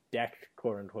deck,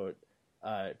 quote unquote,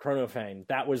 Chronofang,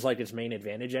 that was like its main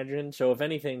advantage engine. So if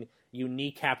anything, you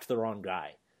kneecapped the wrong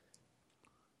guy.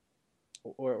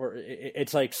 Or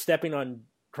it's like stepping on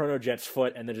Chronojet's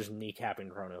foot and then just kneecapping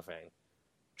Chronofang.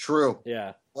 True.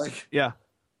 Yeah. Yeah.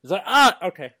 He's like,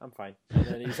 okay, I'm fine. And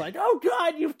then he's like, oh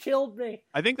god, you've killed me.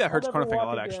 I think that hurts Chronofang a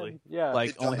lot, actually. Yeah.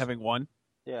 Like only having one.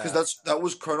 Yeah. Because that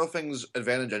was Chronofang's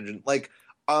advantage engine. Like,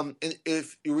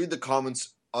 if you read the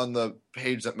comments on the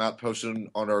page that Matt posted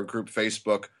on our group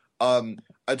Facebook,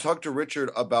 I talked to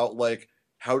Richard about like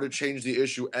how to change the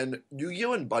issue, and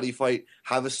Yu-Gi-Oh! And Buddy Fight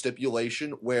have a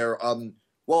stipulation where,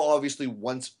 obviously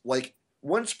once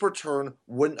per turn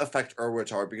wouldn't affect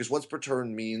Irwindar because once per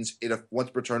turn means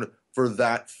once per turn for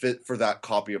that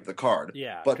copy of the card.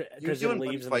 Yeah, but because it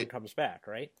leaves and then comes back,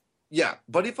 right? Yeah,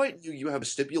 Buddy Fight and Yu-Gi-Oh! Have a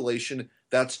stipulation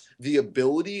that's the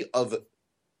ability of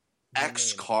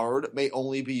X card may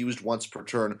only be used once per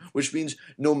turn, which means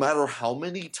no matter how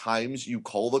many times you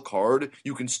call the card,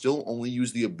 you can still only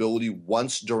use the ability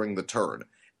once during the turn.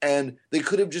 And they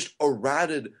could have just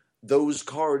errated those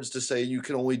cards to say you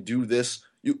can only do this.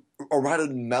 You errated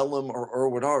Melum or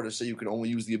Irwindar to say you can only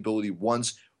use the ability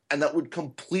once, and that would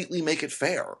completely make it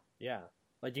fair. Yeah.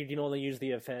 Like, you can only use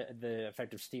the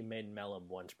effective Steam Maiden Melum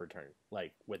once per turn,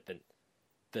 like, with the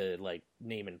like,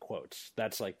 name in quotes.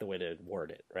 That's, like, the way to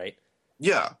word it, right?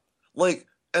 Yeah. Like,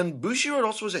 and Bushiroad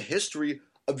also has a history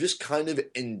of just kind of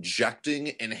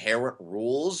injecting inherent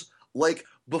rules. Like,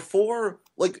 before,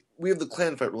 like, we have the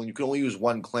clan fight rule, and you can only use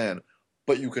one clan,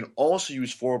 but you can also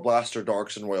use 4 Blaster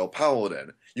Darks and Royal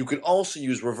Paladin. You can also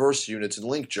use reverse units in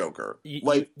Link Joker. You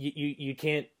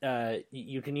can't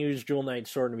you can use Jewel Knight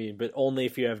Sword and Beam, but only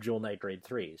if you have Jewel Knight grade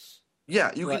 3s.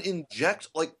 Yeah, you can inject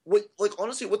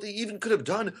honestly what they even could have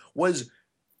done was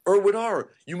Irwindar.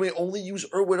 You may only use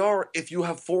Irwindar if you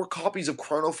have 4 copies of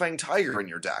Chronofang Tiger in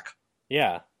your deck.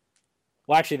 Yeah.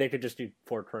 Well, actually, they could just do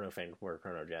 4 Chronofang for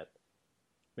Chronojet.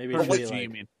 Maybe it should be like... you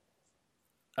mean?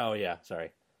 Oh yeah,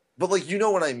 sorry. But like, you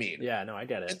know what I mean? Yeah, no, I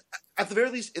get it. And at the very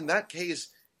least, in that case,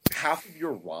 half of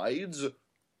your rides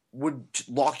would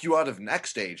lock you out of next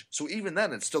stage. So even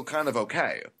then, it's still kind of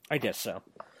okay. I guess so.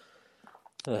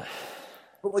 But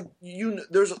like,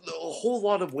 there's a whole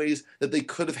lot of ways that they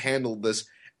could have handled this,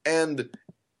 and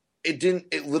it didn't.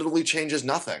 It literally changes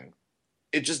nothing.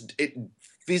 It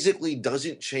physically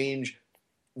doesn't change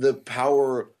the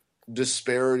power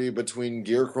disparity between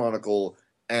Gear Chronicle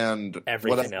and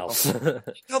everything else.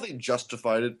 How they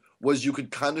justified it was you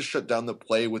could kind of shut down the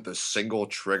play with a single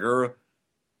trigger,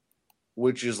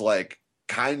 which is like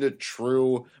kind of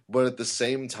true, but at the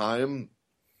same time,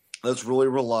 that's really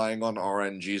relying on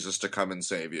RN Jesus to come and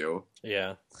save you.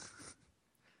 Yeah.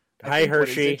 Hi,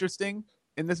 Hershey. What's interesting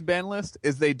in this ban list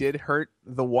is they did hurt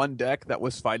the one deck that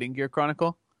was fighting Gear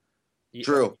Chronicle.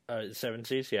 True. 7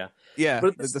 Seas, yeah. Yeah,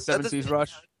 but the 7 Seas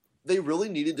rush. They really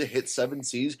needed to hit 7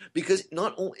 Seas because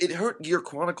not only it hurt Gear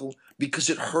Chronicle because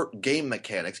it hurt game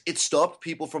mechanics. It stopped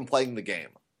people from playing the game.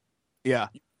 Yeah.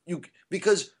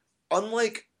 Because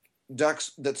unlike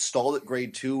decks that stalled at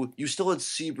grade 2, you still had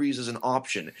Seabreeze as an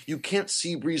option. You can't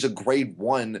Seabreeze a grade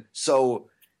 1, so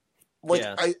like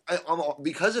I'm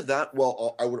because of that,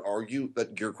 I would argue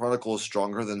that Gear Chronicle is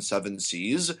stronger than 7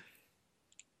 Seas.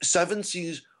 7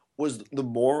 Seas was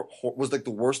like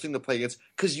the worst thing to play against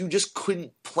because you just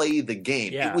couldn't play the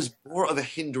game. Yeah. It was more of a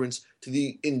hindrance to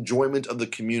the enjoyment of the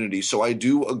community. So I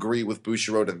do agree with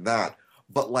Bushiroad in that.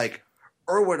 But like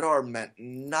Irwindar meant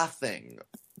nothing.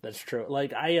 That's true.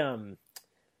 Like I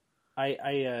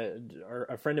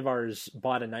a friend of ours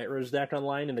bought a Night Rose deck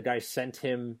online, and the guy sent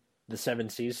him the Seven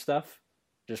Seas stuff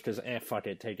just because, fuck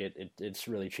it, take it. It's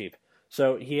really cheap.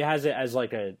 So he has it as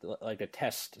like a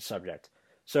test subject.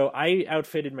 So I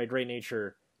outfitted my Great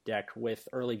Nature deck with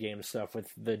early game stuff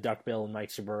with the Duckbill and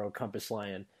Mike Saburo, Compass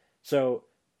Lion. So,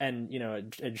 and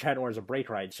Chat Noir is a break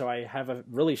ride. So I have a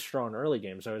really strong early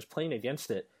game. So I was playing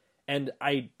against it, and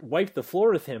I wiped the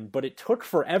floor with him, but it took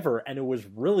forever, and it was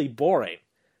really boring.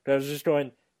 I was just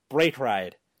going break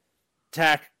ride,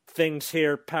 tack things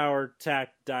here, power,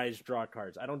 tack, dies, draw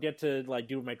cards. I don't get to like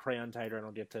do my Crayon Tiger. I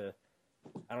don't get to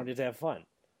have fun.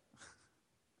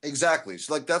 Exactly.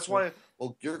 So like that's why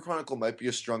Gear Chronicle might be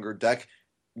a stronger deck.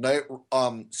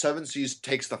 Seven Seas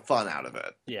takes the fun out of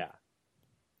it. Yeah,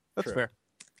 that's true. fair.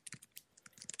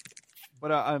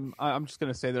 But I'm just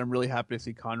gonna say that I'm really happy to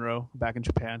see Conroe back in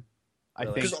Japan. Really?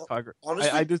 I think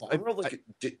honestly, Conroe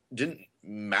didn't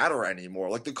matter anymore.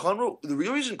 Like the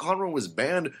real reason Conroe was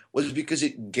banned was because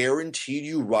it guaranteed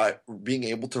you being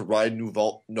able to ride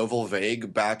Novel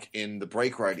Vague back in the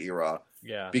break ride era.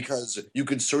 Yeah, because you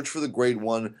could search for the grade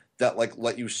 1 that like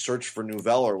let you search for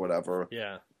Nouvelle or whatever.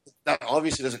 Yeah, that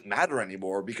obviously doesn't matter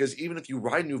anymore because even if you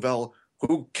ride Nouvelle,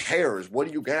 who cares? What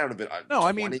do you get out of it? No,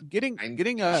 I mean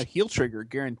getting a heal trigger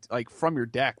from your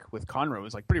deck with Conroe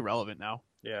is like pretty relevant now.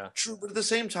 Yeah, true, but at the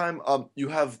same time, you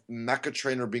have Mecha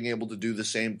Trainer being able to do the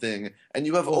same thing, and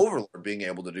you have Overlord being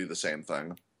able to do the same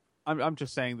thing. I'm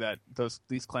just saying that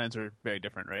these clans are very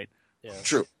different, right? Yeah.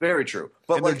 True, very true.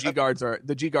 But and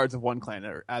the G guards of one clan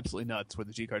are absolutely nuts, where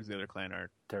the G guards of the other clan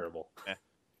are terrible.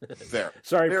 Fair.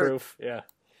 Sorry, Proof. Yeah.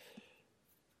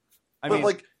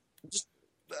 But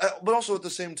also at the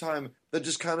same time, that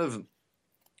just kind of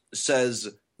says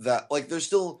that like there's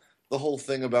still the whole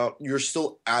thing about you're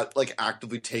still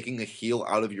actively taking a heal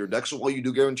out of your deck. So while you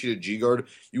do guarantee a G guard,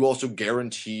 you also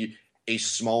guarantee a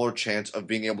smaller chance of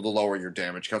being able to lower your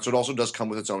damage count. So it also does come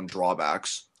with its own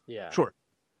drawbacks. Yeah. Sure.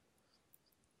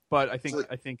 But I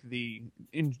think the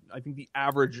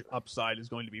average upside is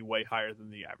going to be way higher than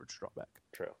the average drawback.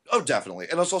 True. Oh, definitely.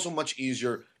 And it's also much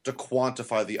easier to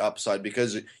quantify the upside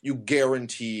because you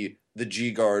guarantee the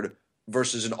G guard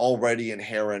versus an already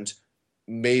inherent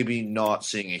maybe not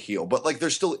seeing a heal. But like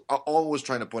there's still all I was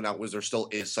trying to point out was there still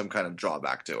is some kind of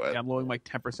drawback to it. Yeah, I'm lowering like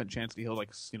 10% chance to heal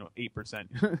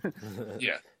 8%.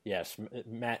 Yeah. Yes,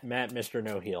 Matt Mr.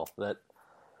 No Heal. That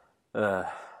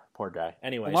poor guy.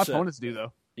 Anyway, lots of opponents do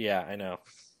though. Yeah, I know.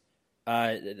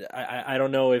 I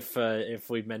don't know if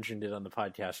we mentioned it on the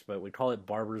podcast, but we call it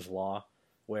Barber's Law,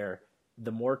 where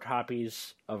the more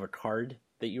copies of a card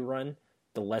that you run,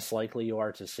 the less likely you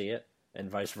are to see it,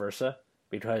 and vice versa.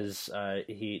 Because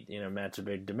Matt's a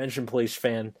big Dimension Police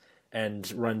fan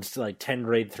and runs like 10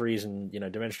 grade 3s and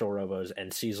Dimensional Robos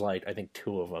and sees like I think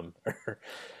 2 of them.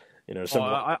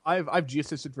 I've G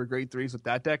assisted for grade 3s with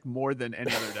that deck more than any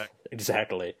other deck.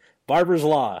 Exactly. Barber's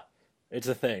Law. It's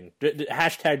a thing.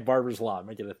 Hashtag Barber's Law.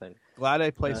 Make it a thing. Glad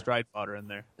I placed Stride Fodder in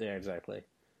there. Yeah, exactly.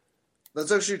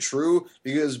 That's actually true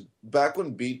because back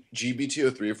when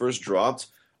GBT03 first dropped,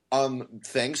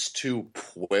 thanks to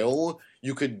Quill,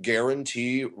 you could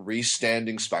guarantee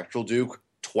restanding Spectral Duke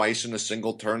twice in a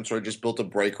single turn, so I just built a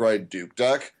Break Ride Duke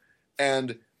deck.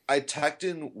 And I teched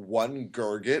in one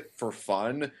Gurgit for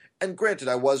fun, and granted,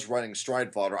 I was running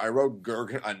Stride Fodder. I rode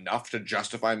Gurgit enough to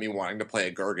justify me wanting to play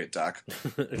a Gurgit deck.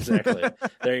 Exactly.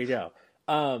 There you go.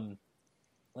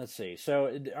 Let's see.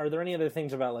 So, are there any other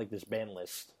things about like this ban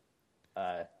list?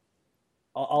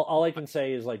 All I can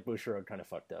say is like Bushiroad kind of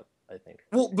fucked up, I think.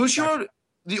 Well, Bushiroad,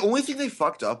 the only thing they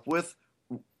fucked up with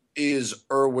is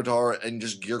Urwadar and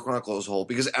just Gear Chronicle as a whole,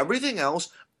 because everything else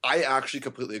I actually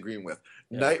completely agree with.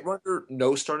 Yeah. Night Runner,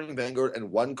 no starting Vanguard,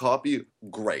 and 1 copy,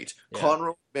 great. Yeah.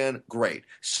 Conroe ban, great.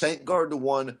 Sank Guard to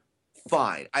 1,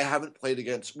 fine. I haven't played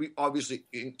against. We obviously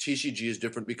TCG is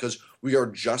different because we are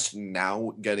just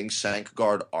now getting Sank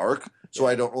Guard Arc, so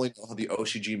I don't really know how the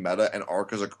OCG meta and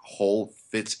Arc as a whole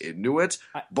fits into it.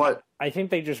 But I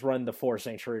think they just run the 4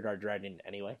 Sanctuary Guard Dragon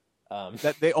anyway.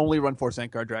 That they only run 4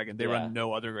 Sank Guard Dragon. They run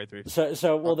no other grade 3.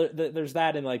 So there's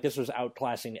that, and like this was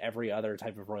outclassing every other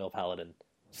type of Royal Paladin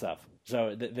stuff.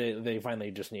 So they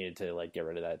finally just needed to like get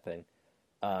rid of that thing.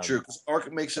 True, because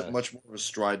Arc makes it much more of a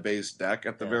stride-based deck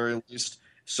at the very least.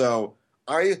 So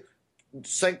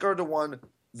Sank Guard to 1,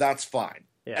 that's fine.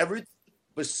 Yeah. Everything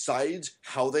besides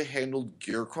how they handled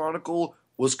Gear Chronicle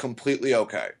was completely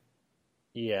okay.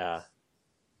 Yeah.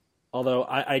 Although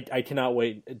I cannot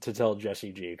wait to tell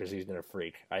Jesse G because he's gonna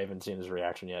freak. I haven't seen his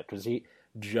reaction yet because he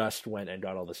just went and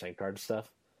got all the Sank Guard stuff.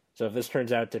 So if this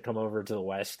turns out to come over to the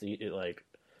West,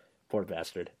 poor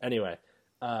bastard. Anyway,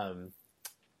 well,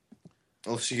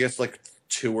 she gets like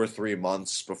 2 or 3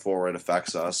 months before it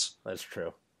affects us. That's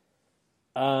true.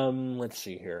 Let's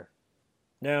see here.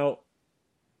 Now,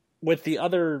 with the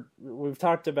other, we've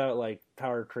talked about like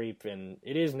power creep, and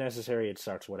it is necessary. It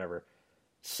sucks. Whatever.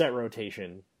 Set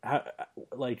rotation.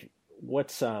 What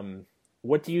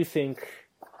do you think?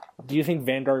 Do you think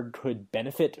Vanguard could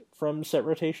benefit from set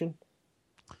rotation?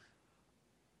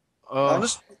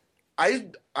 Honestly,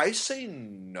 I say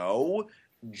no,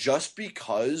 just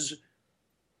because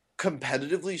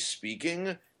competitively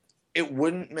speaking, it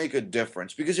wouldn't make a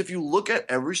difference. Because if you look at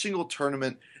every single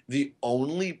tournament, the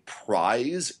only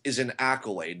prize is an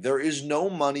accolade. There is no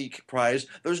money prize.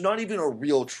 There's not even a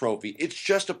real trophy. It's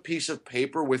just a piece of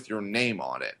paper with your name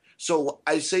on it. So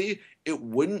I say it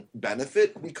wouldn't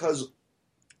benefit, because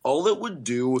all it would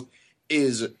do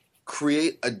is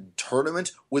create a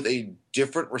tournament with a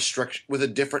different restriction, with a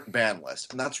different ban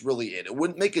list, and that's really it. It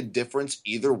wouldn't make a difference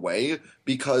either way,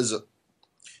 because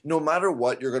no matter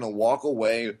what, you're going to walk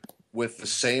away with the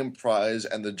same prize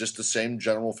and just the same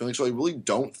general feeling. So I really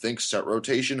don't think set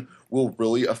rotation will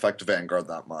really affect Vanguard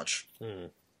that much. I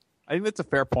think that's a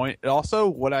fair point. Also,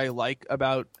 what I like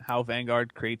about how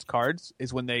Vanguard creates cards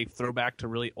is when they throw back to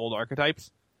really old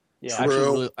archetypes. Yeah,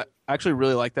 I actually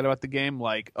really like that about the game.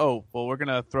 Like, oh, well, we're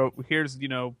gonna throw here's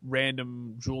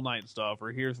random Jewel Knight stuff,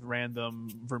 or here's random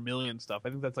Vermilion stuff. I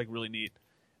think that's like really neat,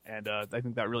 and I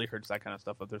think that really hurts that kind of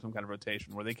stuff if there's some kind of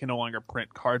rotation where they can no longer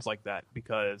print cards like that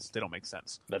because they don't make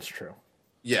sense. That's true.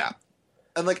 Yeah,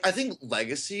 and like I think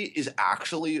Legacy is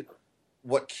actually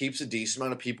what keeps a decent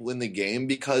amount of people in the game,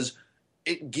 because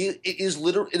it is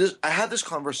literally. I had this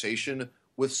conversation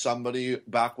with somebody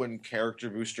back when Character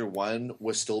Booster 1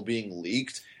 was still being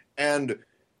leaked, and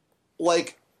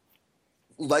like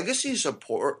Legacy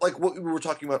support, like what we were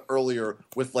talking about earlier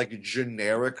with like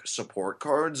generic support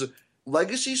cards,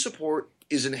 Legacy support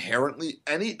is inherently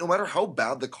no matter how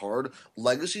bad the card,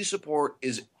 Legacy support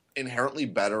is inherently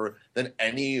better than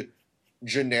any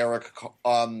generic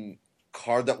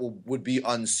card that would be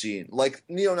unseen. Like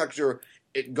Neo Nectar,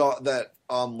 it got that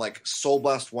like Soul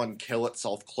Blast 1 kill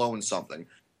itself clone something.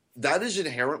 That is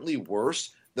inherently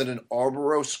worse than an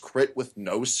Arboros crit with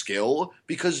no skill,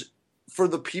 because for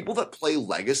the people that play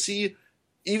Legacy,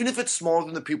 even if it's smaller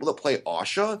than the people that play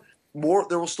Asha,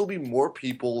 there will still be more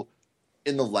people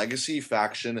in the Legacy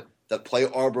faction that play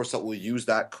Arboros that will use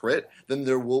that crit than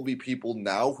there will be people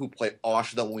now who play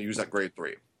Asha that will use that grade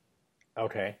 3.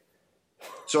 Okay.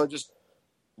 So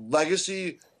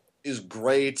Legacy is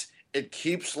great. It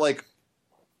keeps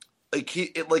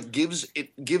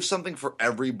it gives something for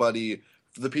everybody.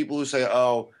 For the people who say,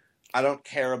 "Oh, I don't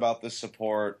care about this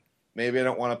support. Maybe I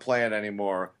don't want to play it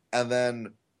anymore." And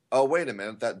then, "Oh, wait a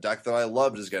minute, that deck that I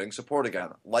loved is getting support again."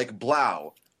 Like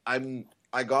Blau.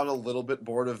 I got a little bit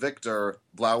bored of Victor.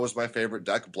 Blau was my favorite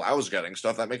deck. Blau's getting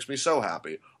stuff that makes me so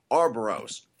happy.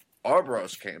 Arboros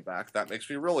came back. That makes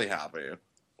me really happy.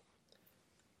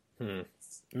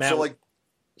 Matt, So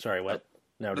sorry, what?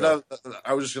 No,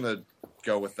 I was just gonna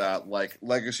go with that. Like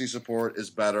Legacy support is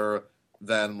better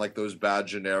than like those bad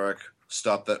generic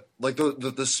stuff that like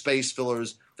the space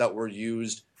fillers that were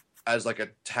used as like a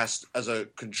test, as a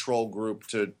control group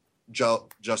to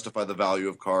justify the value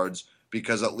of cards,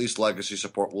 because at least Legacy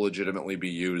support will legitimately be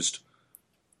used.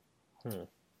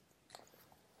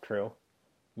 True.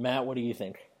 Matt, what do you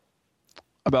think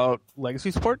About Legacy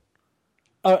support?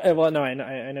 Oh, well, no,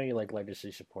 I know you like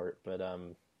Legacy support, but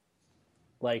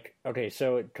like, okay,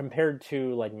 so compared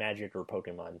to like Magic or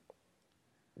Pokemon,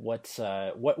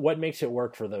 what makes it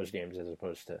work for those games as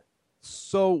opposed to?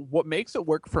 So what makes it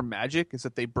work for Magic is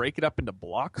that they break it up into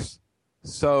blocks.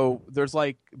 So there's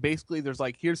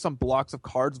here's some blocks of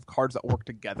cards that work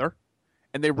together,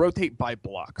 and they rotate by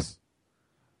blocks.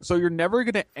 So you're never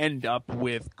going to end up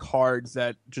with cards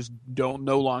that just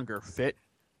no longer fit.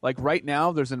 Like right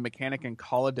now, there's a mechanic in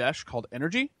Kaladesh called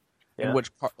Energy, in which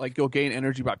like you'll gain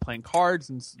energy by playing cards,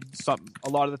 and a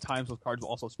lot of the times those cards will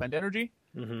also spend energy,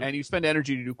 and you spend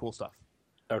energy to do cool stuff.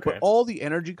 Okay. But all the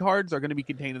energy cards are going to be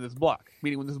contained in this block,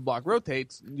 meaning when this block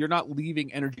rotates, you're not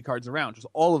leaving energy cards around; just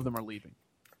all of them are leaving.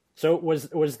 So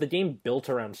was the game built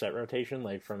around set rotation,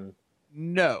 like from?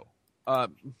 No,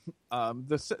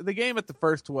 the game at the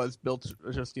first was built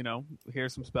just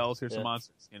here's some spells, here's some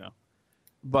monsters,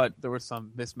 but there was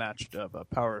some mismatched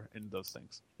power in those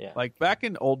things. Yeah. Like back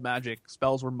in old Magic,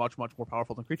 spells were much more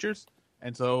powerful than creatures,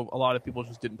 and so a lot of people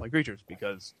just didn't play creatures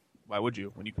because why would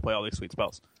you when you can play all these sweet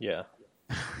spells? Yeah.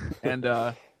 And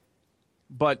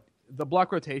but the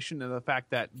block rotation and the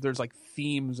fact that there's like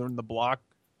themes in the block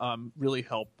really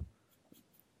help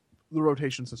the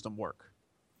rotation system work.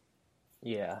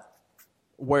 Yeah.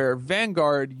 Where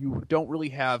Vanguard, you don't really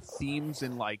have themes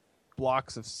in like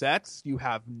blocks of sets, you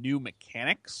have new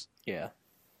mechanics. Yeah.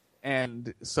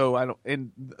 And so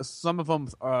and some of them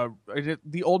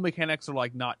the old mechanics are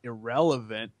like not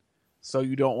irrelevant, so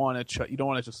you don't want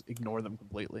to just ignore them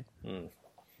completely.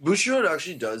 Bushiroad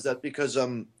actually does that because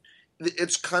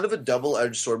it's kind of a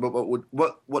double-edged sword. But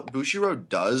what Bushiroad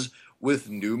does with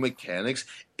new mechanics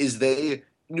is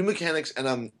new mechanics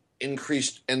and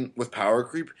increased and with power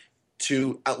creep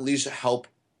to at least help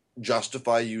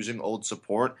justify using old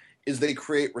support is they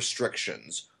create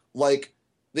restrictions. Like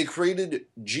they created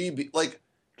GB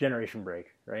Generation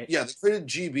Break, right? Yeah, they created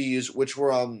GBs, which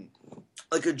were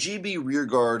like a GB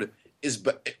rearguard is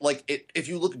if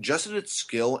you look just at its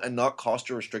skill and not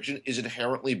cost or restriction, is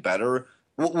inherently better.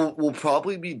 Will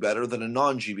probably be better than a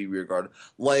non-GB rearguard.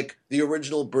 Like the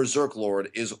original Berserk Lord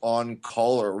is on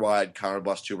call or ride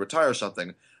counterblast to retire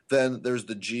something. Then there's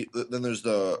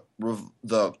the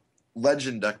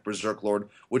Legend deck Berserk Lord,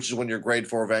 which is when your grade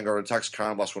 4 Vanguard attacks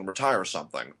counterblast when retire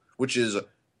something, which is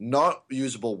not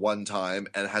usable one time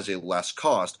and has a less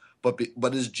cost, but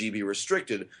is GB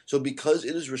restricted. So because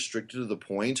it is restricted to the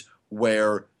point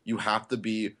where you have to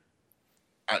be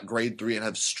at grade 3 and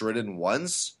have stridden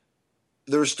once,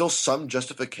 there's still some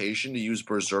justification to use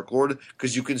Berserk Lord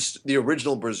because you can the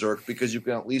original Berserk because you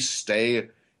can at least stay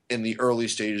in the early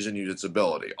stages and use its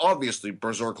ability. Obviously,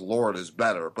 Berserk Lord is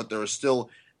better, but there is still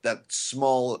that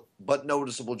small but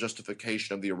noticeable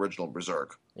justification of the original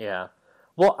Berserk. Yeah.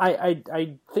 Well,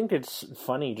 I think it's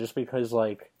funny just because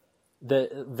like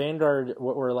the Vanguard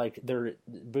were like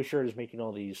Bushiroad is making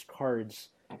all these cards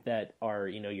that are,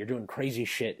 you're doing crazy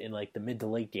shit in like the mid to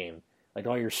late game. Like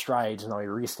all your strides and all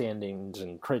your restandings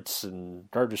and crits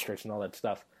and guard restricts and all that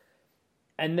stuff.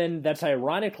 And then that's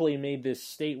ironically made this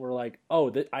state where like,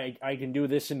 I can do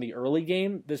this in the early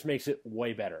game. This makes it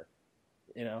way better,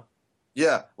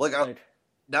 Yeah,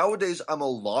 nowadays I'm a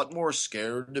lot more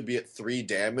scared to be at 3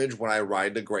 damage when I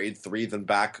ride to grade 3 than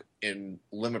back in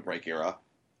Limit Break era.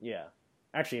 Yeah.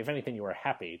 Actually, if anything, you were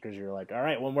happy because you're like, all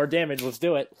right, 1 more damage, let's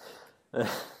do it.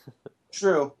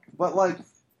 True, but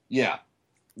yeah.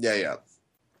 Yeah.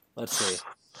 Let's see.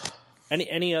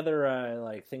 Any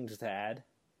other things to add?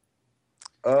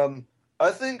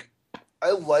 I think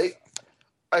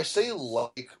I say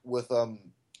with a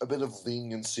bit of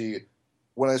leniency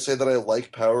when I say that I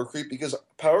like power creep because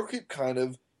power creep kind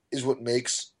of is what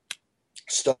makes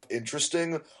stuff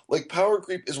interesting. Like power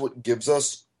creep is what gives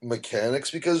us mechanics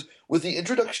because with the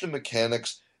introduction of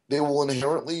mechanics, they will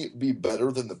inherently be better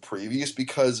than the previous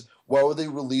because why would they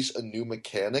release a new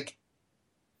mechanic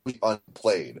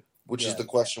unplayed? Which is the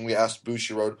question we asked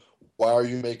Bushiroad, why are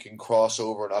you making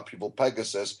crossover and Upheaval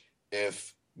Pegasus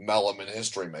if Mellum and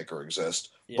History Maker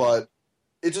exist? Yeah. But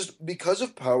it's just because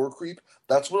of power creep,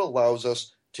 that's what allows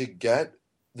us to get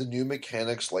the new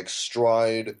mechanics like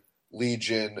Stride,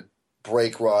 Legion,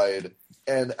 Break Ride,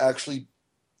 and actually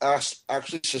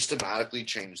systematically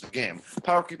change the game.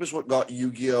 Power creep is what got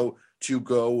Yu-Gi-Oh! To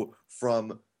go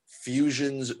from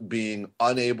fusions being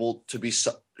unable to be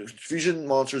fusion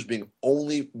monsters being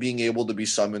able to be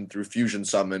summoned through fusion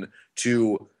summon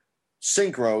to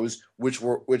synchros,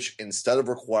 which instead of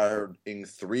requiring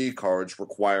 3 cards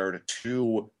required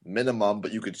 2 minimum,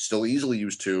 but you could still easily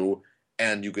use 2,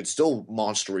 and you could still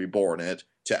Monster Reborn it,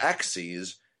 to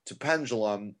Xyz, to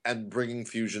Pendulum, and bringing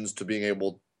fusions to being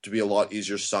able to be a lot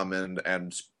easier summoned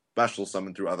and special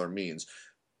summoned through other means.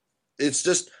 It's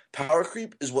just power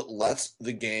creep is what lets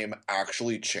the game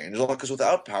actually change a lot, because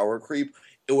without power creep,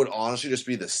 it would honestly just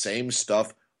be the same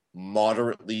stuff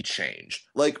moderately changed.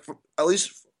 At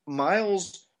least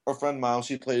Miles, our friend Miles,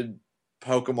 he played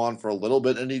Pokemon for a little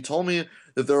bit, and he told me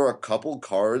that there are a couple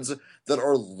cards that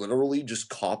are literally just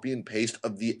copy and paste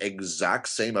of the exact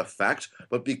same effect,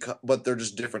 but they're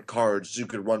just different cards, so you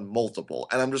could run multiple.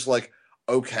 And I'm just like,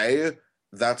 okay,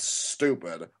 that's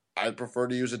stupid. I'd prefer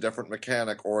to use a different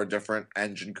mechanic or a different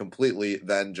engine completely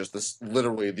than just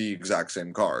literally the exact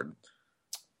same card.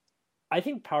 I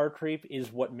think power creep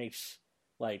is what makes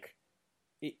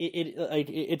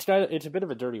it's a bit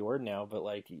of a dirty word now, but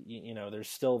there's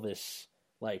still this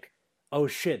oh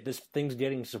shit, this thing's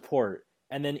getting support,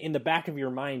 and then in the back of your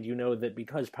mind you know that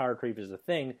because power creep is a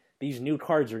thing, these new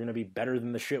cards are going to be better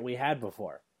than the shit we had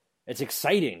before. It's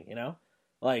exciting,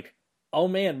 oh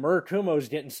man, Murakumo's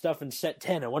getting stuff in set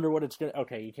 10. I wonder what it's gonna.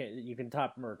 Okay, you can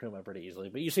top Murakumo pretty easily,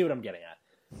 but you see what I'm getting at.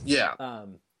 Yeah.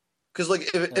 Because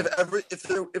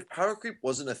if power creep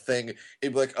wasn't a thing,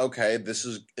 it'd be like, okay, it's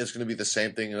going to be the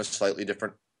same thing in a slightly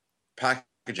different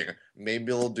packaging. Maybe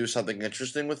they'll do something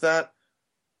interesting with that.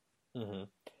 Mm-hmm.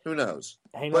 Who knows?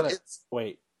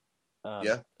 Wait.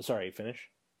 Yeah. Sorry. Finish.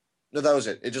 No, that was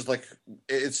it. It just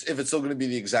if it's still going to be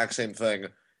the exact same thing,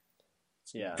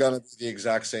 Yeah. gonna be the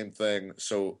exact same thing.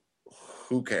 So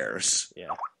who cares?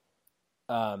 Yeah.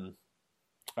 All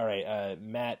right.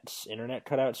 Matt's internet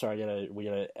cut out, so we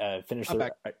gotta finish I'm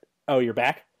the. back. Oh, you're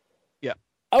back. Yeah.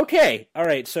 Okay. All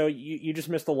right. So you just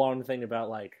missed the long thing about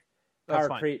like That's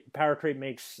fine. Power creep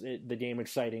makes the game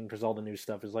exciting because all the new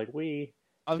stuff is like we.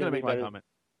 I was going to make my better- comment.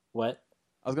 What?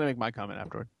 I was going to make my comment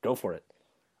afterward. Go for it.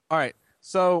 All right.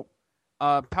 So,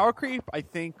 power creep, I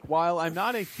think, while I'm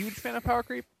not a huge fan of power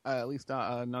creep, at least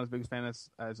not as big a fan as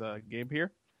Gabe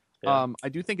here, Yeah. I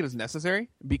do think it is necessary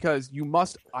because you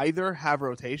must either have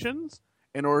rotations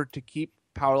in order to keep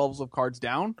power levels of cards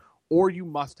down, or you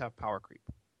must have power creep.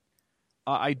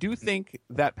 I do think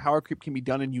that power creep can be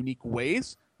done in unique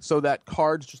ways so that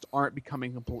cards just aren't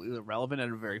becoming completely irrelevant at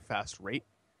a very fast rate.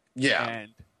 Yeah.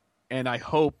 And I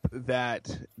hope that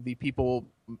the people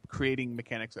creating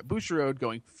mechanics at Bushiroad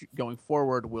going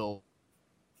forward will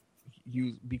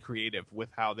be creative with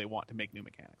how they want to make new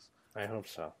mechanics. I hope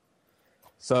so.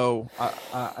 So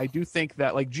I do think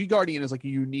that like G Guardian is like a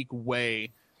unique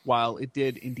way. While it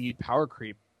did indeed power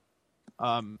creep,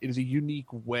 it is a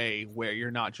unique way where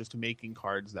you're not just making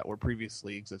cards that were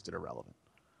previously existed irrelevant.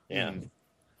 Yeah.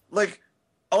 Like,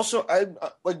 also, I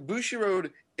like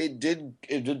Bushiroad. It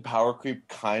did power creep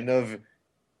kind of.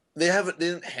 They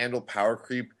didn't handle power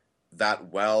creep that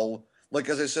well. Like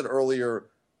as I said earlier,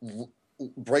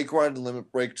 Break Ride and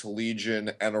Limit Break to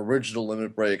Legion and original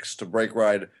Limit Breaks to Break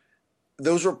Ride,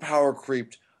 those were power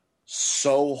creeped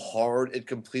so hard it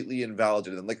completely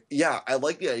invalidated them. Like, yeah, I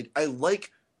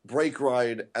like Break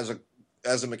Ride as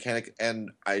a mechanic,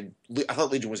 and I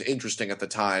thought Legion was interesting at the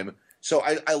time. So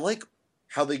I like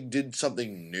how they did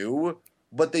something new,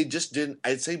 but they just didn't.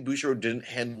 I'd say Bushiroad didn't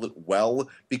handle it well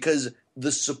because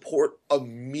the support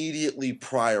immediately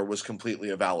prior was completely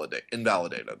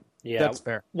invalidated. Yeah. That's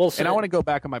fair. Well, so And I want to go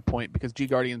back on my point because G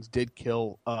Guardians did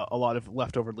kill a lot of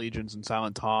leftover legions and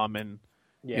Silent Tom and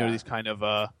these kind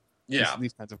of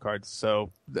these kinds of cards.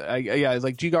 So it's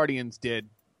like G Guardians did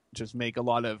just make a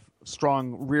lot of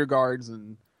strong rear guards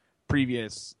and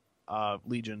previous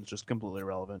legions just completely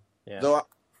irrelevant. Yeah. Though,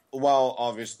 well,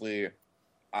 obviously,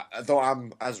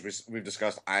 we've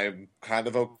discussed, I'm kind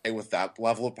of okay with that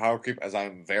level of power creep, as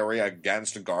I'm very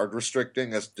against guard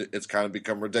restricting, as it's kind of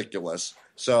become ridiculous.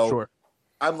 So Sure.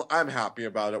 I'm happy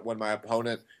about it. When my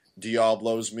opponent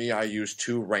Diablos me, I use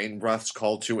 2 Rain Breaths,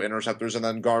 call 2 Interceptors, and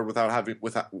then guard with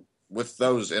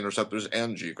those Interceptors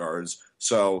and G guards.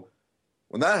 So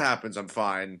when that happens, I'm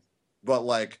fine. But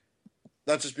like,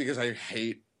 that's just because I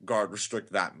hate guard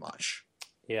restrict that much.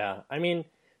 Yeah. I mean,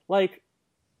 like,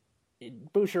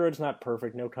 Bushiroad's not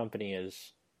perfect. No company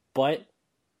is, but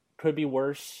could be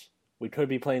worse. We could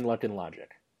be playing Luck and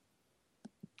Logic.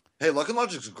 Hey, Luck and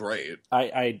Logic's great.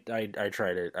 I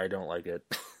tried it. I don't like it.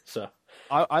 So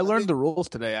I learned the rules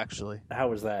today, actually. how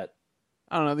was that?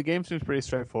 I don't know. The game seems pretty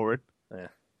straightforward. Yeah.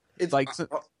 It's Like,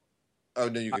 oh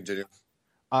no, you continue.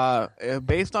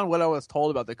 Based on what I was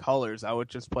told about the colors, I would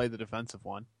just play the defensive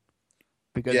one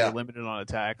because Yeah. you're limited on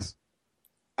attacks.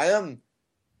 I am,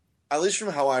 at least from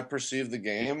how I perceive the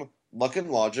game, Luck and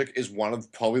Logic is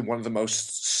probably one of the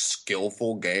most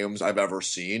skillful games I've ever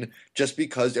seen, just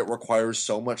because it requires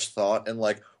so much thought and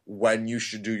like when you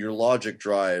should do your logic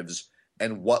drives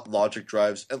and what logic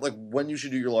drives, and like when you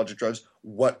should do your logic drives,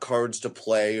 what cards to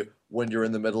play when you're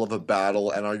in the middle of a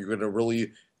battle, and are you going to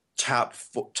really tap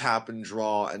and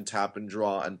draw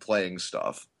and playing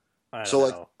stuff. I So,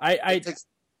 don't like,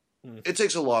 know. it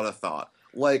takes a lot of thought.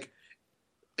 Like,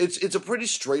 it's pretty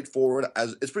straightforward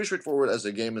as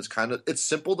a game. It's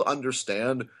simple to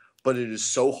understand, but it is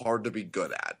so hard to be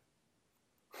good at.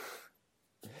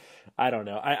 I don't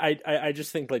know. I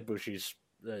just think like Bushi's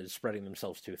spreading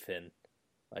themselves too thin.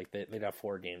 Like they got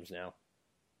 4 games now.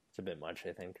 It's a bit much,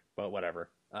 I think, but whatever.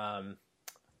 I'm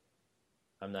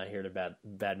not here to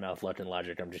badmouth Luck and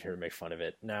Logic. I'm just here to make fun of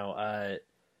it. Now,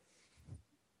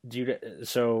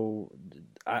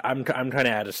 I'm kind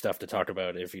of out of stuff to talk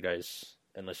about.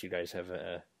 Unless you guys have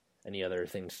any other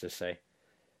things to say.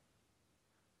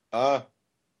 I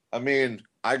mean,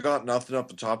 I got nothing off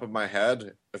the top of my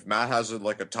head. If Matt has a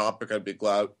topic, I'd be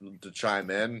glad to chime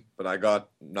in, but I got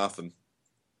nothing.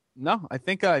 No, I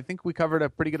think we covered a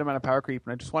pretty good amount of power creep,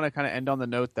 and I just want to kind of end on the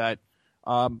note that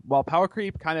while power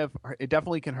creep it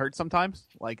definitely can hurt sometimes.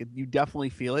 Like you definitely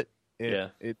feel it.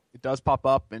 It does pop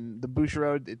up, and the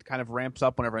Bushiroad it kind of ramps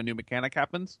up whenever a new mechanic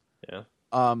happens. Yeah.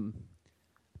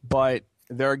 But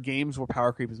there are games where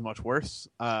power creep is much worse.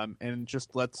 And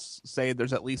just let's say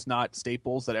there's at least not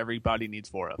staples that everybody needs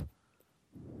 4 of.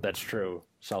 That's true.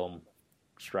 Solemn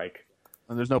Strike.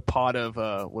 And there's no pot of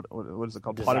what is it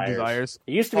called? Pot of Desires.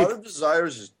 It used to Pot be. of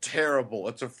Desires is terrible.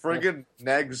 It's a friggin'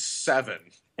 neg 7.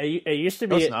 It used to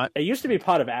No, be. it's not. It used to be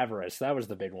Pot of Avarice. That was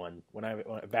the big one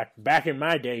back in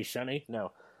my day, Sonny.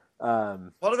 No.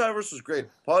 Pot of Avarice was great.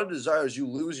 Pot of Desires, you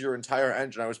lose your entire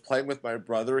engine. I was playing with my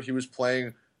brother. He was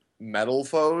playing Metal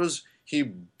Foes. He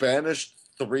banished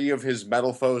 3 of his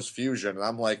Metal Foes fusion, and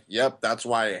I'm like, yep, that's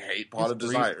why I hate Pot of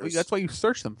Desires. That's why you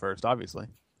search them first, obviously.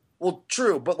 Well,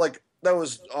 true, but like that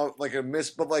was like a miss.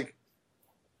 But like,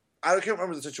 I can't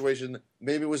remember the situation.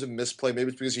 Maybe it was a misplay. Maybe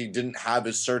it's because he didn't have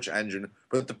his search engine.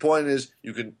 But the point is,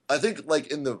 you can. I think like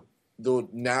in the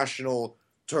national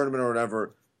tournament or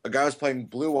whatever, a guy was playing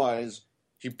Blue Eyes.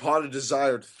 He Pot of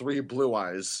Desired 3 Blue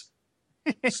Eyes.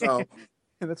 So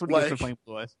And that's what he gets for playing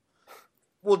Blue Eyes.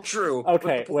 well, true.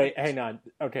 Okay, wait, hang on.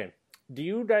 Okay, do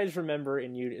you guys remember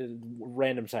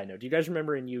random side note? Do you guys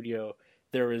remember in Yu-Gi-Oh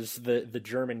there was the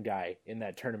German guy in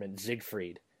that tournament,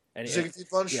 Siegfried, and Siegfried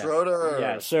von Schroeder.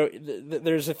 Yeah. So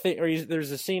there's a thing, or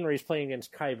there's a scene where he's playing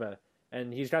against Kaiba,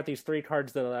 and he's got these 3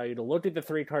 cards that allow you to look at the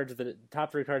 3 cards, the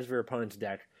top 3 cards of your opponent's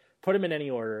deck, put them in any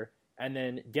order, and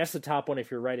then guess the top one.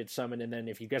 If you're right, it's summoned, and then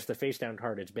if you guess the face down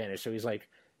card, it's banished. So he's like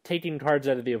taking cards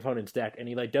out of the opponent's deck, and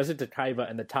he like does it to Kaiba,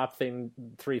 and the top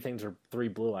 3 things are 3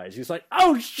 Blue Eyes. He's like,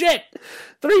 oh shit,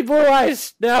 3 Blue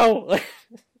Eyes, no.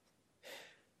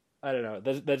 I don't know.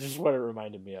 That's just what it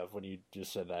reminded me of when you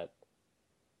just said that.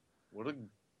 What a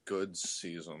good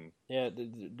season. Yeah,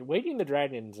 the Waking the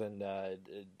Dragons and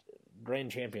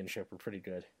Grand Championship were pretty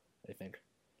good, I think.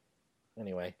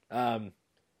 Anyway,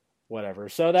 whatever.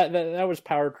 So that was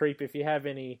Power Creep. If you have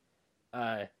any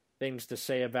things to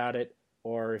say about it,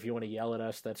 or if you want to yell at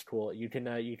us, that's cool. You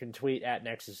can tweet at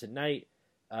Nexus at Night.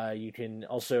 You can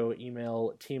also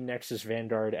email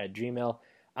teamnexusvanguard@gmail.com.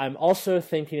 I'm also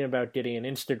thinking about getting an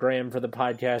Instagram for the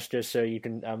podcast, just so you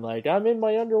can. I'm like, I'm in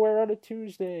my underwear on a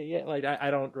Tuesday. Yeah, like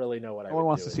I don't really know what I. No one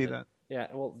wants to see that. Yeah,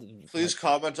 well, Please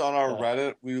comment on our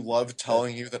Reddit. We love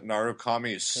telling you that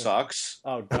Narukami sucks.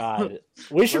 Oh God,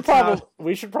 we should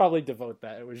probably devote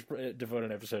that. We should devote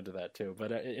an episode to that too.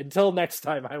 But until next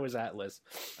time, I was Atlas.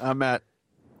 I'm Matt.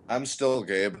 I'm still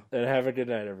Gabe. And have a good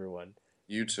night, everyone.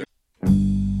 You too.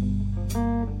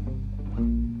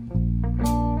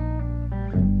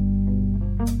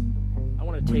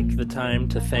 Take the time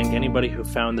to thank anybody who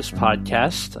found this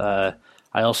podcast.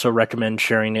 I also recommend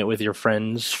sharing it with your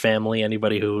friends, family,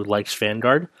 anybody who likes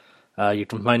Vanguard. You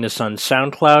can find us on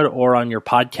SoundCloud or on your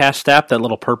podcast app, that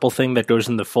little purple thing that goes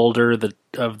in the folder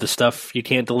of the stuff you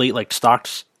can't delete, like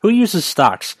stocks. Who uses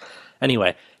stocks?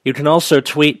 Anyway, you can also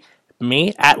tweet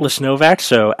me, Atlas Novak,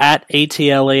 so at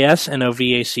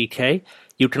ATLASNOVACK.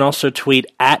 You can also tweet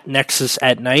at Nexus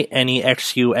at Night,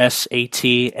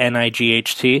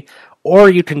 NEXUSATNIGHT.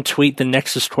 Or you can tweet the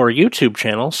Nexus Core YouTube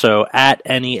channel, so at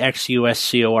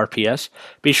NEXUSCORPS.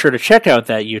 Be sure to check out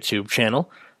that YouTube channel.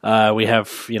 We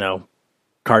have,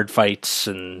 card fights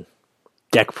and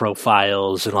deck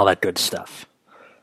profiles and all that good stuff.